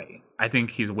the poi. I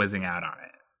think he's whizzing out on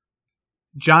it.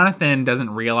 Jonathan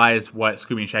doesn't realize what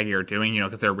Scooby and Shaggy are doing,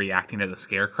 because they're reacting to the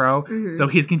Scarecrow. Mm-hmm. So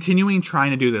he's continuing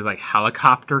trying to do this,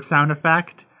 helicopter sound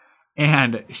effect.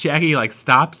 And Shaggy,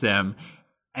 stops him.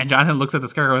 And Jonathan looks at the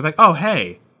Scarecrow and is like, oh,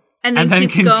 hey. And then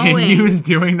continues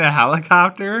doing the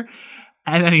helicopter.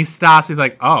 And then he stops. He's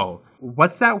like, oh,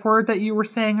 what's that word that you were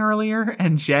saying earlier?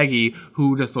 And Shaggy,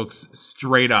 who just looks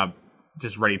straight up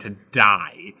just ready to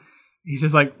die, he's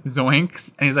just like,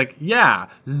 zoinks. And he's like, yeah,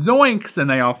 zoinks. And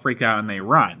they all freak out and they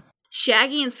run.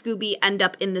 Shaggy and Scooby end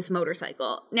up in this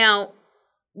motorcycle. Now,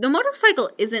 the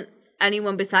motorcycle isn't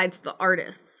anyone besides the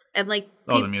artists. And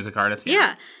the music artists?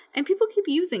 Yeah. And people keep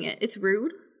using it. It's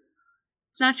rude.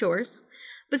 It's not yours.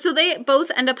 But so they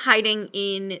both end up hiding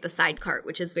in the side cart,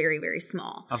 which is very, very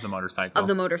small. Of the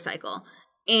motorcycle.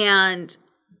 And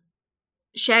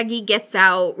Shaggy gets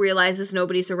out, realizes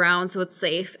nobody's around, so it's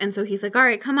safe. And so he's like, all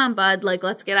right, come on, bud.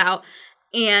 Let's get out.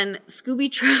 And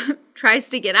Scooby tries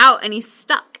to get out, and he's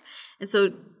stuck. And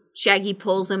so Shaggy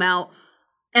pulls him out.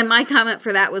 And my comment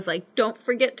for that was don't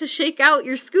forget to shake out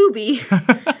your Scooby.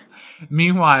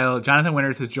 Meanwhile, Jonathan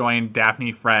Winters has joined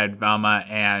Daphne, Fred, Velma,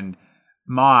 and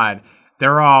Maude.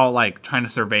 They're all trying to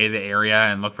survey the area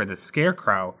and look for the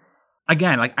Scarecrow.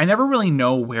 Again, I never really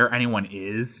know where anyone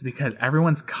is because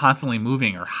everyone's constantly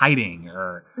moving or hiding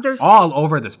or all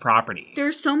over this property.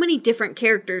 There's so many different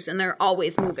characters and they're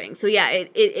always moving. So yeah,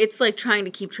 it's like trying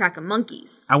to keep track of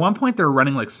monkeys. At one point, they're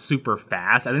running super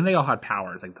fast. I think they all had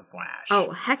powers like the Flash.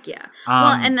 Oh, heck yeah.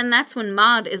 Well, and then that's when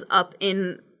Maude is up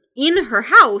in her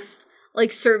house,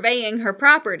 surveying her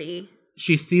property.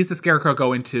 She sees the Scarecrow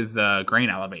go into the grain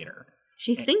elevator.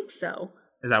 She thinks so.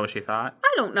 Is that what she thought?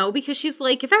 I don't know, because she's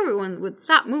like, if everyone would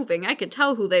stop moving, I could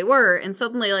tell who they were, and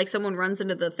suddenly, someone runs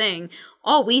into the thing,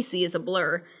 all we see is a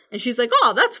blur. And she's like,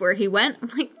 oh, that's where he went. I'm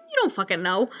like, you don't fucking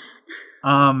know.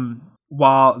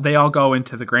 While they all go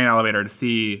into the grain elevator to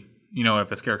see, if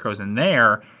the Scarecrow's in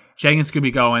there, Shaggy and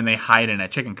Scooby go and they hide in a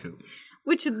chicken coop.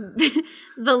 Which, the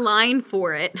line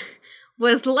for it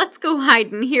was, let's go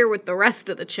hide in here with the rest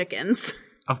of the chickens.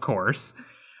 Of course.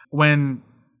 When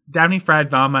Daphne, Fred,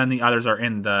 Velma, and the others are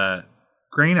in the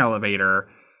grain elevator,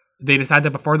 they decide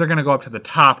that before they're going to go up to the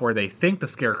top where they think the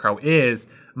Scarecrow is,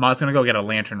 Maude's going to go get a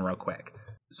lantern real quick.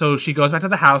 So she goes back to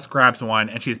the house, grabs one,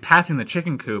 and she's passing the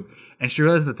chicken coop, and she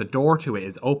realizes that the door to it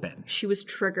is open. She was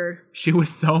triggered. She was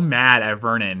so mad at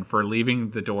Vernon for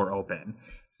leaving the door open.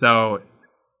 So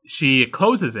she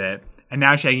closes it, and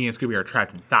now Shaggy and Scooby are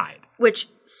trapped inside. Which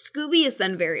Scooby is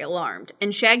then very alarmed.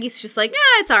 And Shaggy's just like,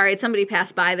 it's all right. Somebody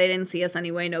passed by. They didn't see us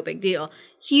anyway. No big deal.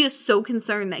 He is so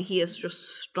concerned that he is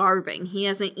just starving. He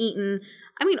hasn't eaten,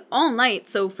 all night.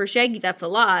 So for Shaggy, that's a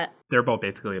lot. They're both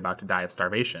basically about to die of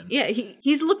starvation. Yeah,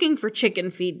 he's looking for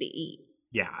chicken feed to eat.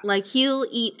 Yeah. He'll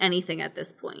eat anything at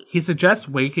this point. He suggests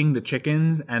waking the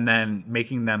chickens and then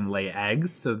making them lay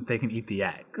eggs so that they can eat the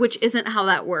eggs. Which isn't how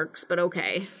that works, but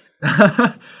okay.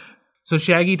 So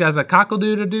Shaggy does a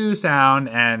cockle-doo-doo-doo sound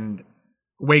and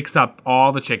wakes up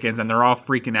all the chickens, and they're all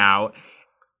freaking out.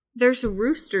 There's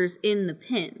roosters in the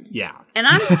pen. Yeah. And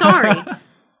I'm sorry.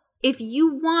 If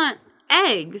you want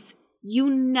eggs, you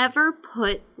never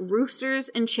put roosters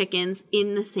and chickens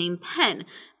in the same pen.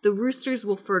 The roosters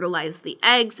will fertilize the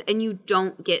eggs, and you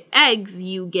don't get eggs,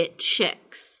 you get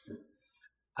chicks.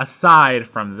 Aside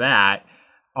from that,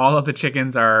 all of the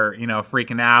chickens are,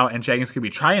 freaking out, and Shaggy and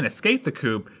Scooby try and escape the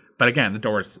coop. But again, the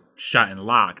door's shut and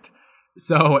locked.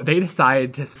 So they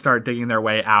decide to start digging their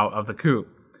way out of the coop.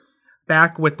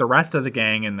 Back with the rest of the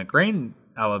gang in the grain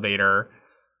elevator,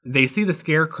 they see the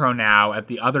Scarecrow now at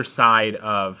the other side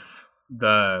of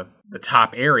the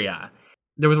top area.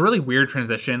 There was a really weird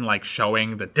transition,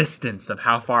 showing the distance of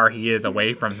how far he is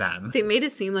away from them. They made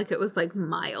it seem like it was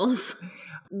miles.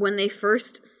 When they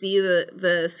first see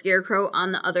the Scarecrow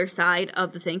on the other side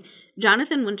of the thing,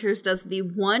 Jonathan Winters does the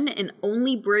one and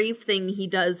only brave thing he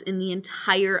does in the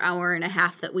entire hour and a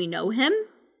half that we know him.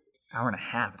 Hour and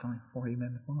a half? It's only 40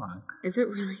 minutes long. Is it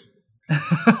really?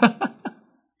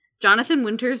 Jonathan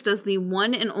Winters does the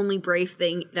one and only brave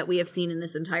thing that we have seen in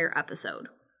this entire episode.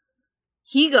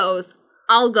 He goes,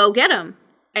 I'll go get him.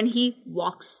 And he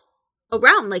walks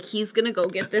around like he's going to go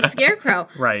get this Scarecrow.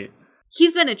 Right.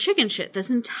 He's been a chicken shit this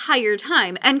entire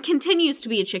time and continues to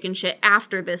be a chicken shit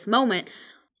after this moment.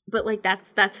 But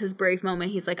that's his brave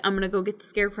moment. He's like, I'm going to go get the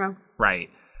Scarecrow. Right.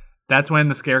 That's when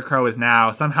the Scarecrow is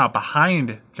now somehow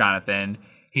behind Jonathan.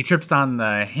 he trips on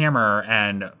the hammer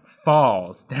and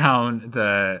falls down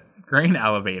the grain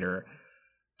elevator.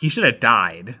 He should have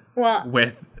died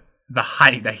with the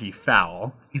height that he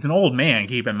fell. He's an old man,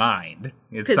 keep in mind.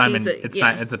 It's Simon.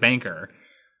 It's a banker.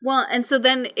 Well, and so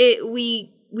then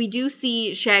we do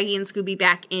see Shaggy and Scooby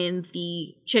back in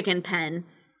the chicken pen,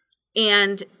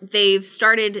 and they've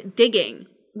started digging.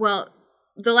 Well,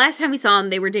 the last time we saw them,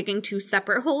 they were digging 2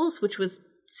 separate holes, which was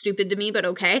stupid to me, but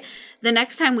okay. The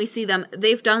next time we see them,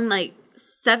 they've done like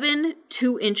 7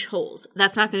 2-inch holes.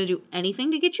 That's not going to do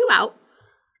anything to get you out.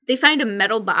 They find a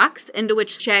metal box, into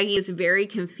which Shaggy is very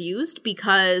confused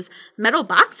because metal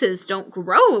boxes don't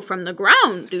grow from the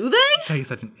ground, do they? Shaggy's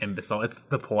such an imbecile. It's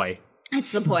the poi.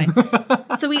 It's the poi.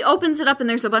 So he opens it up and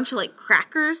there's a bunch of like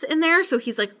crackers in there. So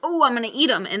he's like, oh, I'm going to eat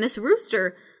them. And this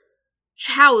rooster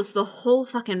chows the whole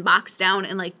fucking box down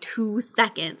in like 2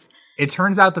 seconds. It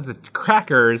turns out that the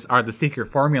crackers are the secret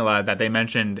formula that they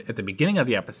mentioned at the beginning of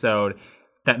the episode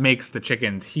that makes the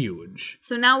chickens huge.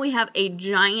 So now we have a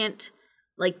giant,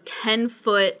 like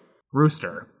 10-foot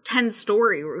rooster.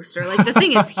 10-story rooster. Like the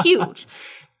thing is huge.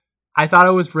 I thought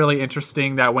it was really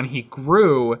interesting that when he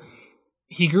grew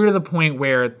to the point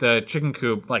where the chicken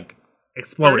coop like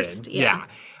exploded. Burst, yeah.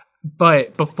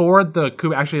 But before the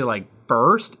coop actually like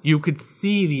burst, you could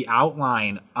see the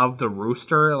outline of the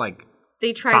rooster like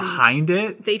behind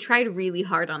it. They tried really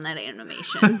hard on that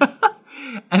animation.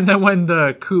 And then when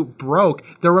the coop broke,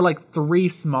 there were like 3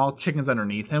 small chickens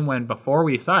underneath him, when before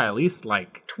we saw at least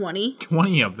like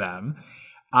 20 of them.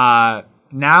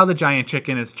 Now the giant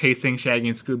chicken is chasing Shaggy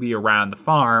and Scooby around the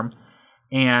farm,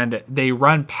 and they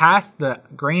run past the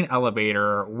grain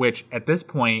elevator, which at this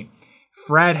point,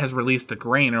 Fred has released the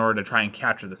grain in order to try and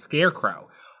capture the Scarecrow.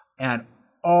 And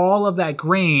all of that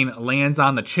grain lands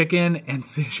on the chicken and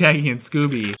Shaggy and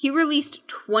Scooby. He released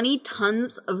 20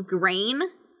 tons of grain.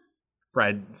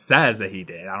 Fred says that he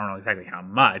did. I don't know exactly how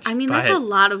much. I mean, that's a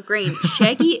lot of grain.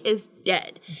 Shaggy is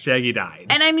dead. Shaggy died.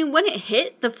 And I mean, when it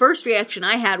hit, the first reaction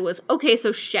I had was, okay,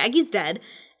 so Shaggy's dead.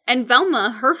 And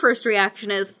Velma, her first reaction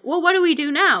is, well, what do we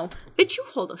do now? Bitch, you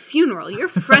hold a funeral. Your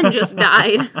friend just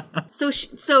died.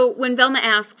 So when Velma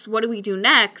asks, what do we do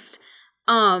next?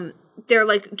 They're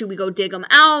like, do we go dig them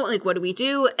out? Like, what do we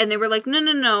do? And they were like,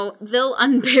 no. They'll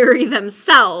unbury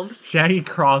themselves. Shaggy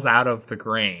crawls out of the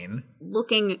grain.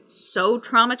 Looking so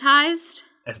traumatized.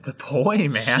 It's the boy,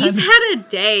 man. He's had a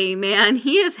day, man.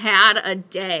 He has had a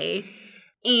day.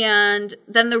 And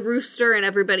then the rooster and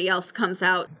everybody else comes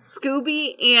out.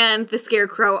 Scooby and the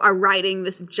Scarecrow are riding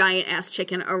this giant-ass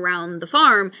chicken around the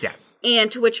farm. Yes.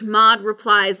 And to which Maude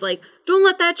replies, like, don't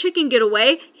let that chicken get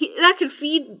away. That could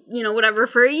feed, whatever,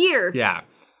 for a year. Yeah.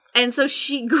 And so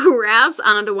she grabs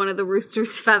onto one of the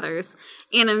rooster's feathers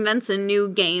and invents a new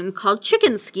game called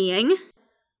chicken skiing.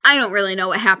 I don't really know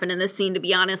what happened in this scene, to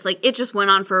be honest. Like, it just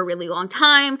went on for a really long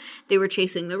time. They were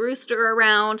chasing the rooster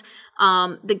around.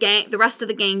 The rest of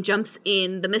the gang jumps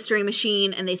in the mystery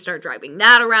machine, and they start driving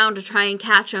that around to try and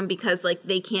catch him because, like,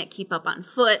 they can't keep up on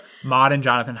foot. Maude and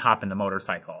Jonathan hop in the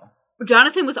motorcycle.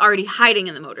 Jonathan was already hiding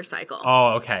in the motorcycle.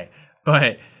 Oh, okay.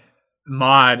 But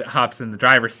Maude hops in the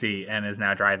driver's seat and is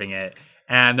now driving it.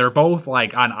 And they're both,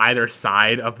 like, on either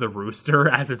side of the rooster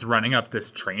as it's running up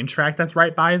this train track that's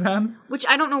right by them. Which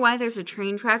I don't know why there's a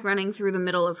train track running through the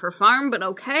middle of her farm, but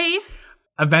okay.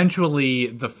 Eventually,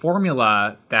 the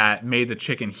formula that made the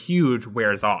chicken huge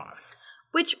wears off.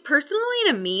 Which, personally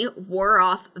to me, wore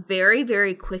off very,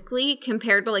 very quickly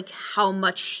compared to, like, how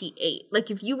much she ate. Like,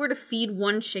 if you were to feed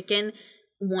one chicken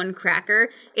 1 cracker,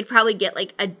 it'd probably get,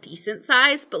 like, a decent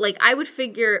size. But, like, I would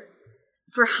figure,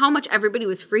 for how much everybody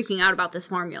was freaking out about this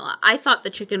formula, I thought the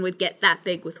chicken would get that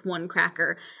big with 1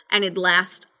 cracker and it'd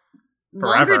last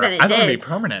longer than it did. I thought it'd be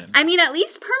permanent. I mean, at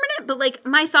least permanent, but, like,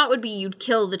 my thought would be you'd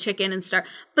kill the chicken and start.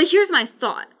 But here's my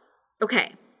thought.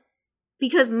 Okay.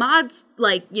 Because Maude's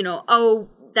like,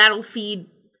 that'll feed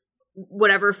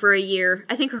whatever for a year.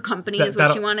 I think her company is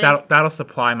what she wanted. That'll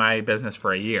supply my business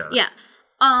for a year. Yeah.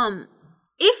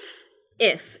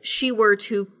 If she were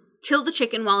to kill the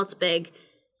chicken while it's big,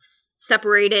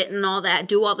 separate it and all that,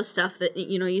 do all the stuff that,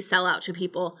 you sell out to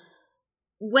people,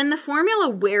 when the formula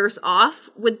wears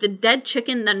off, would the dead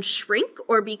chicken then shrink?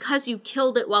 Or because you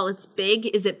killed it while it's big,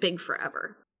 is it big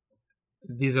forever?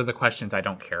 These are the questions I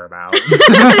don't care about.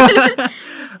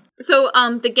 So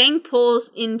the gang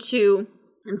pulls into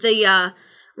the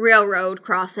railroad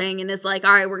crossing and is like,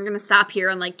 all right, we're going to stop here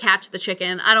and, like, catch the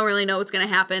chicken. I don't really know what's going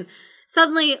to happen.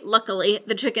 Suddenly, luckily,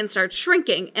 the chicken starts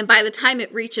shrinking. And by the time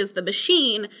it reaches the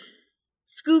machine,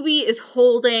 Scooby is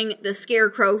holding the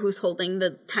Scarecrow, who's holding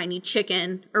the tiny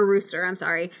chicken, or rooster, I'm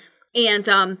sorry. And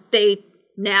they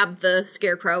nab the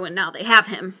Scarecrow and now they have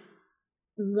him.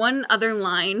 one other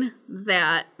line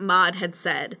that Maude had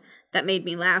said that made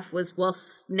me laugh was, well,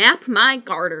 snap my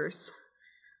garters,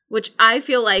 which I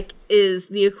feel like is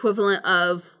the equivalent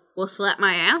of, well, slap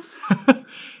my ass.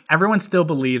 Everyone still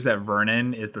believes that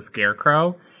Vernon is the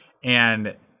Scarecrow,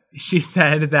 and she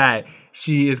said that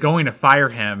she is going to fire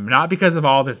him, not because of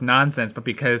all this nonsense, but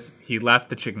because he left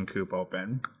the chicken coop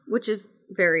open. Which is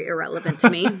very irrelevant to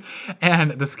me.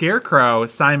 And the Scarecrow,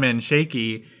 Simon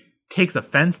Shaky, takes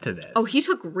offense to this. Oh, he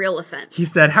took real offense. He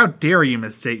said, how dare you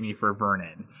mistake me for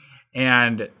Vernon?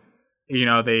 And, you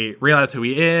know, they realize who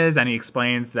he is, and he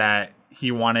explains that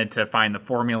he wanted to find the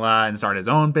formula and start his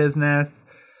own business.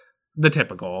 The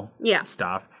typical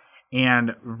stuff.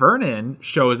 And Vernon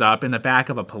shows up in the back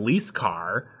of a police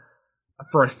car.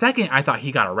 For a second, I thought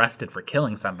he got arrested for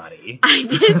killing somebody. I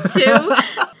did too.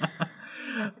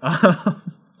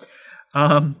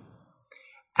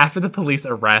 After the police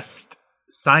arrest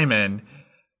Simon,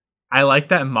 I like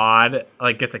that Maude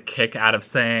gets a kick out of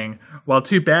saying, well,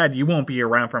 too bad you won't be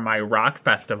around for my rock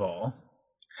festival.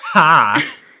 Ha!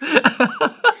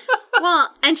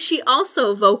 Well, and she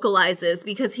also vocalizes,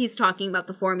 because he's talking about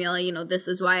the formula, you know, this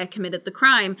is why I committed the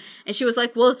crime. And she was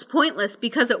like, well, it's pointless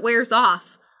because it wears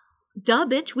off. Duh,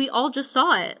 bitch, we all just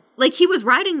saw it. Like, he was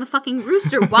riding the fucking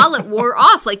rooster while it wore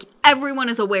off. Like, everyone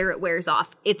is aware it wears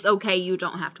off. It's okay, you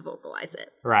don't have to vocalize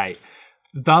it. Right.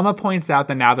 Velma points out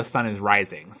that now the sun is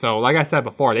rising. So, like I said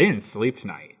before, they didn't sleep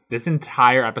tonight. This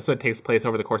entire episode takes place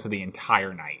over the course of the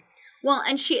entire night. Well,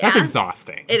 and That's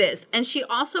exhausting. It is. And she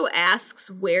also asks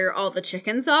where all the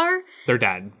chickens are. They're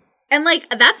dead. And,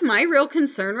 that's my real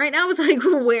concern right now is,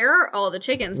 where are all the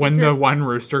chickens? When the one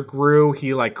rooster grew,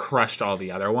 he, crushed all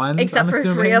the other ones. Except for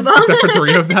 3 of them. Except for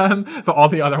 3 of them. But all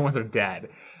the other ones are dead.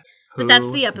 But that's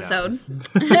the episode.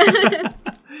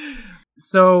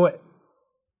 So,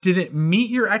 did it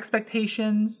meet your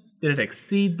expectations? Did it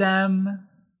exceed them?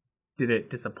 Did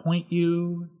it disappoint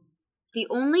you? The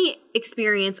only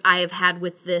experience I have had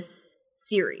with this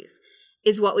series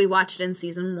is what we watched in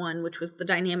season 1, which was the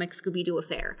Dynamic Scooby-Doo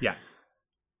Affair. Yes.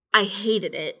 I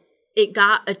hated it. It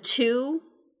got a 2.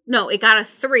 No, it got a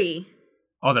 3.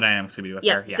 Oh, the Dynamic Scooby-Doo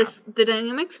Affair, yeah. The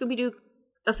Dynamic Scooby-Doo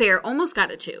Affair almost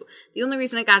got a 2. The only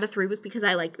reason it got a 3 was because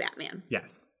I liked Batman.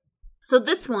 Yes. So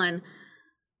this one,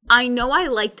 I know I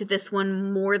liked this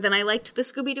one more than I liked the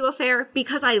Scooby-Doo Affair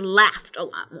because I laughed a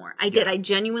lot more. I did. I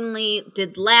genuinely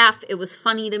did laugh. It was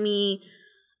funny to me.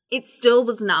 It still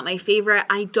was not my favorite.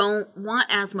 I don't want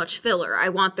as much filler. I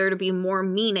want there to be more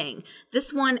meaning.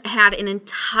 This one had an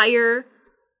entire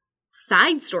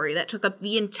side story that took up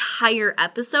the entire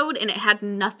episode, and it had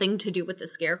nothing to do with the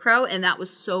Scarecrow, and that was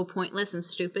so pointless and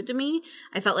stupid to me.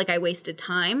 I felt like I wasted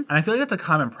time. And I feel like that's a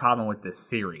common problem with this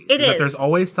series. It is. That there's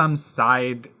always some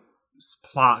side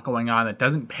plot going on that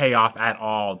doesn't pay off at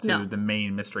all to the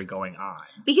main mystery going on.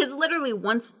 Because literally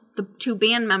once the 2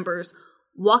 band members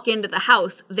walk into the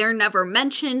house, they're never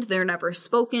mentioned, they're never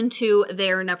spoken to,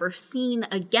 they're never seen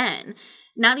again.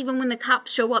 Not even when the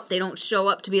cops show up, they don't show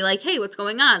up to be like, hey, what's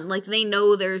going on? They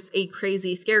know there's a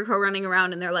crazy Scarecrow running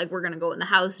around and they're like, we're going to go in the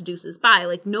house, deuces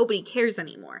bye. Nobody cares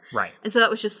anymore. Right. And so that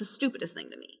was just the stupidest thing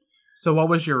to me. So what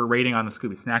was your rating on the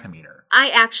Scooby Snackometer? I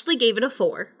actually gave it a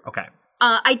 4. Okay.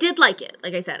 I did like it.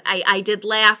 Like I said, I did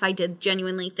laugh. I did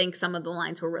genuinely think some of the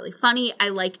lines were really funny. I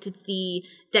liked the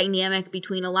dynamic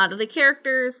between a lot of the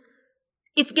characters.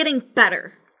 It's getting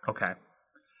better. Okay.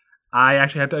 I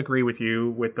actually have to agree with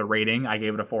you with the rating. I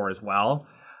gave it a 4 as well.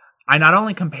 I not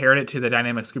only compared it to the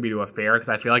Dynamic Scooby-Doo Affair because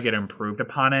I feel like it improved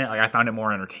upon it. I found it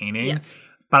more entertaining. Yes.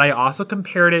 But I also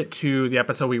compared it to the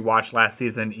episode we watched last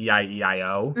season,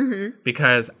 E-I-E-I-O,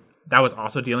 because that was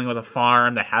also dealing with a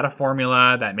farm that had a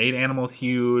formula that made animals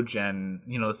huge and,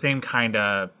 the same kind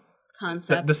of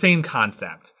concept. The same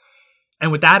concept.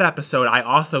 And with that episode, I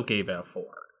also gave it a 4.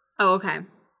 Oh, okay.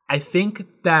 I think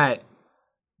that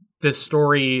this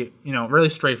story, really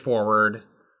straightforward.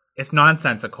 It's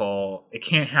nonsensical. It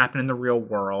can't happen in the real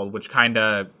world, which kind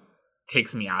of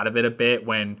takes me out of it a bit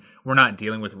when we're not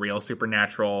dealing with real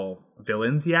supernatural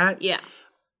villains yet. Yeah.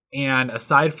 And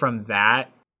aside from that,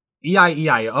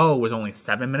 E-I-E-I-O was only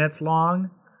 7 minutes long.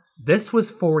 This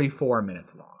was 44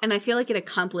 minutes long. And I feel like it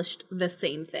accomplished the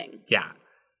same thing. Yeah.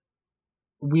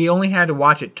 We only had to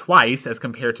watch it twice as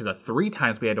compared to the 3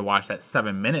 times we had to watch that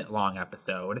 7-minute long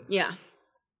episode. Yeah.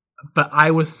 But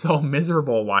I was so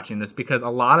miserable watching this because a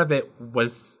lot of it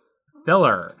was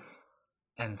filler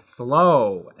and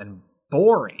slow and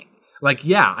boring.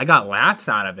 I got laughs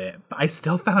out of it, but I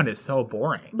still found it so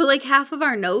boring. But half of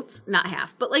our notes, not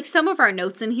half, but some of our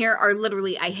notes in here are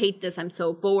literally, I hate this, I'm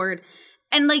so bored.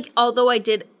 And although I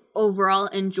did overall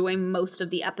enjoy most of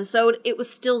the episode, it was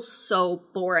still so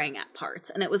boring at parts.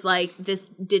 And it was like, this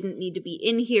didn't need to be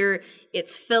in here.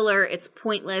 It's filler. It's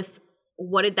pointless.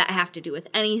 What did that have to do with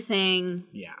anything?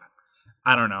 Yeah.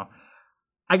 I don't know.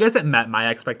 I guess it met my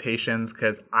expectations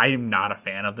because I'm not a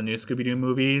fan of the new Scooby-Doo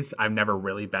movies. I've never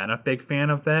really been a big fan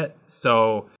of it.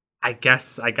 So I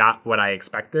guess I got what I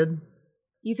expected.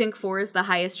 You think 4 is the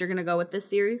highest you're going to go with this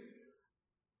series?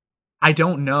 I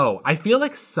don't know. I feel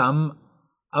like some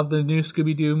of the new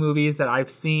Scooby-Doo movies that I've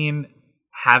seen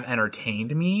have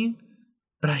entertained me,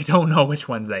 but I don't know which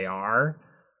ones they are.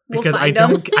 Because I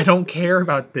don't care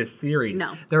about this series.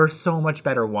 No. There are so much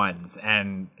better ones,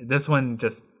 and this one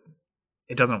just,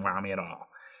 it doesn't wow me at all.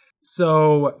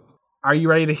 So, are you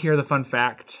ready to hear the fun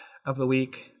fact of the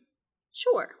week?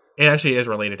 Sure. It actually is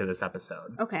related to this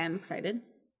episode. Okay, I'm excited.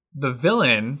 The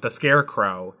villain, the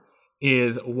Scarecrow,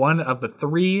 is one of the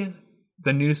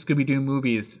new Scooby-Doo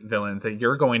movies villains that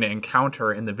you're going to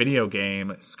encounter in the video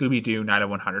game Scooby-Doo Night of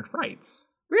 100 Frights.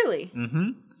 Really? Mm-hmm.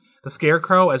 The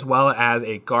Scarecrow, as well as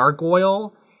a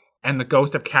Gargoyle and the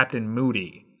Ghost of Captain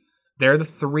Moody. They're the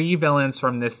 3 villains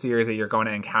from this series that you're going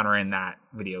to encounter in that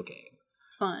video game.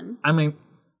 Fun. I mean,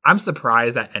 I'm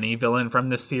surprised that any villain from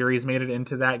this series made it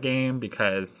into that game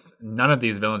because none of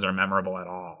these villains are memorable at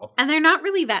all. And they're not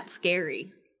really that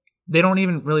scary. They don't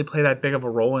even really play that big of a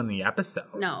role in the episode.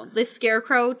 No, the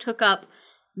Scarecrow took up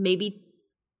maybe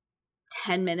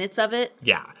 10 minutes of it.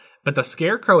 Yeah, but the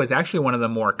Scarecrow is actually one of the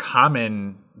more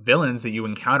common villains that you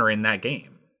encounter in that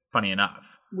game, funny enough.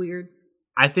 Weird.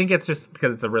 I think it's just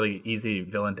because it's a really easy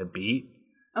villain to beat.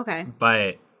 Okay.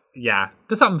 But yeah,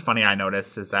 there's something funny I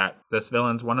noticed is that this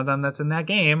villain's one of them that's in that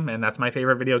game, and that's my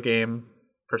favorite video game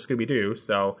for Scooby-Doo,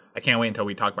 so I can't wait until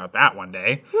we talk about that one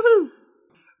day. Woohoo!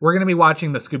 We're going to be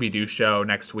watching the Scooby-Doo show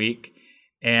next week,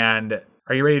 and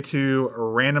are you ready to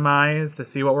randomize to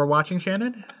see what we're watching,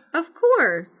 Shannon? Of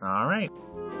course. All right.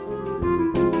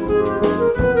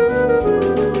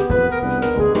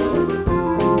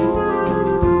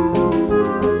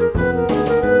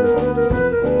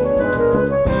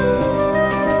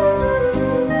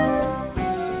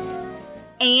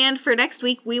 And for next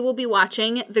week, we will be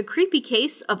watching The Creepy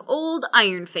Case of Old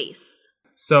Iron Face.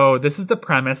 So this is the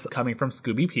premise coming from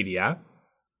Scoobypedia.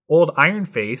 Old Iron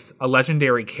Face, a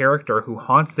legendary character who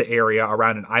haunts the area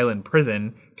around an island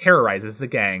prison, terrorizes the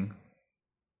gang.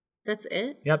 That's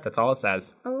it? Yep, that's all it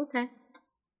says. Oh, okay.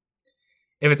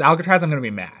 If it's Alcatraz, I'm going to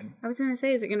be mad. I was going to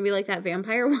say, is it going to be like that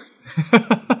vampire one?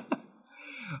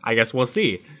 I guess we'll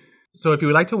see. So if you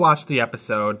would like to watch the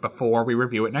episode before we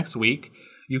review it next week,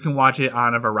 you can watch it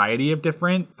on a variety of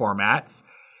different formats.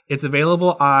 It's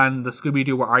available on the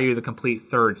Scooby-Doo Where Are You! The Complete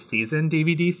Third Season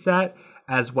DVD set,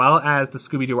 as well as the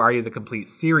Scooby-Doo Where Are You! The Complete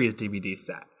Series DVD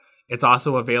set. It's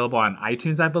also available on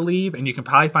iTunes, I believe, and you can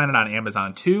probably find it on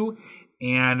Amazon too.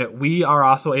 And we are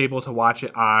also able to watch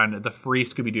it on the free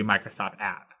Scooby-Doo Microsoft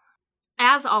app.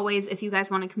 As always, if you guys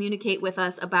want to communicate with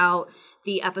us about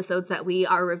the episodes that we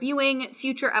are reviewing,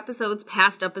 future episodes,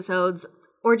 past episodes,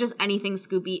 or just anything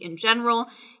Scooby in general,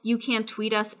 you can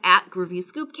tweet us at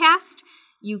GroovyScoopcast.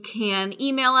 You can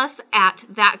email us at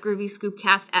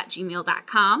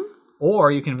thatgroovyscoopcast@gmail.com.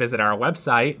 Or you can visit our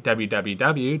website,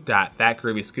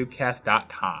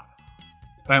 www.thatgroovyscoopcast.com.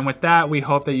 And with that, we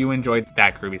hope that you enjoyed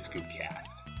That Groovy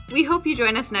Scoopcast. We hope you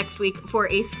join us next week for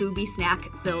a Scooby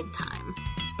snack-filled time.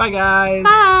 Bye, guys.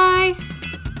 Bye.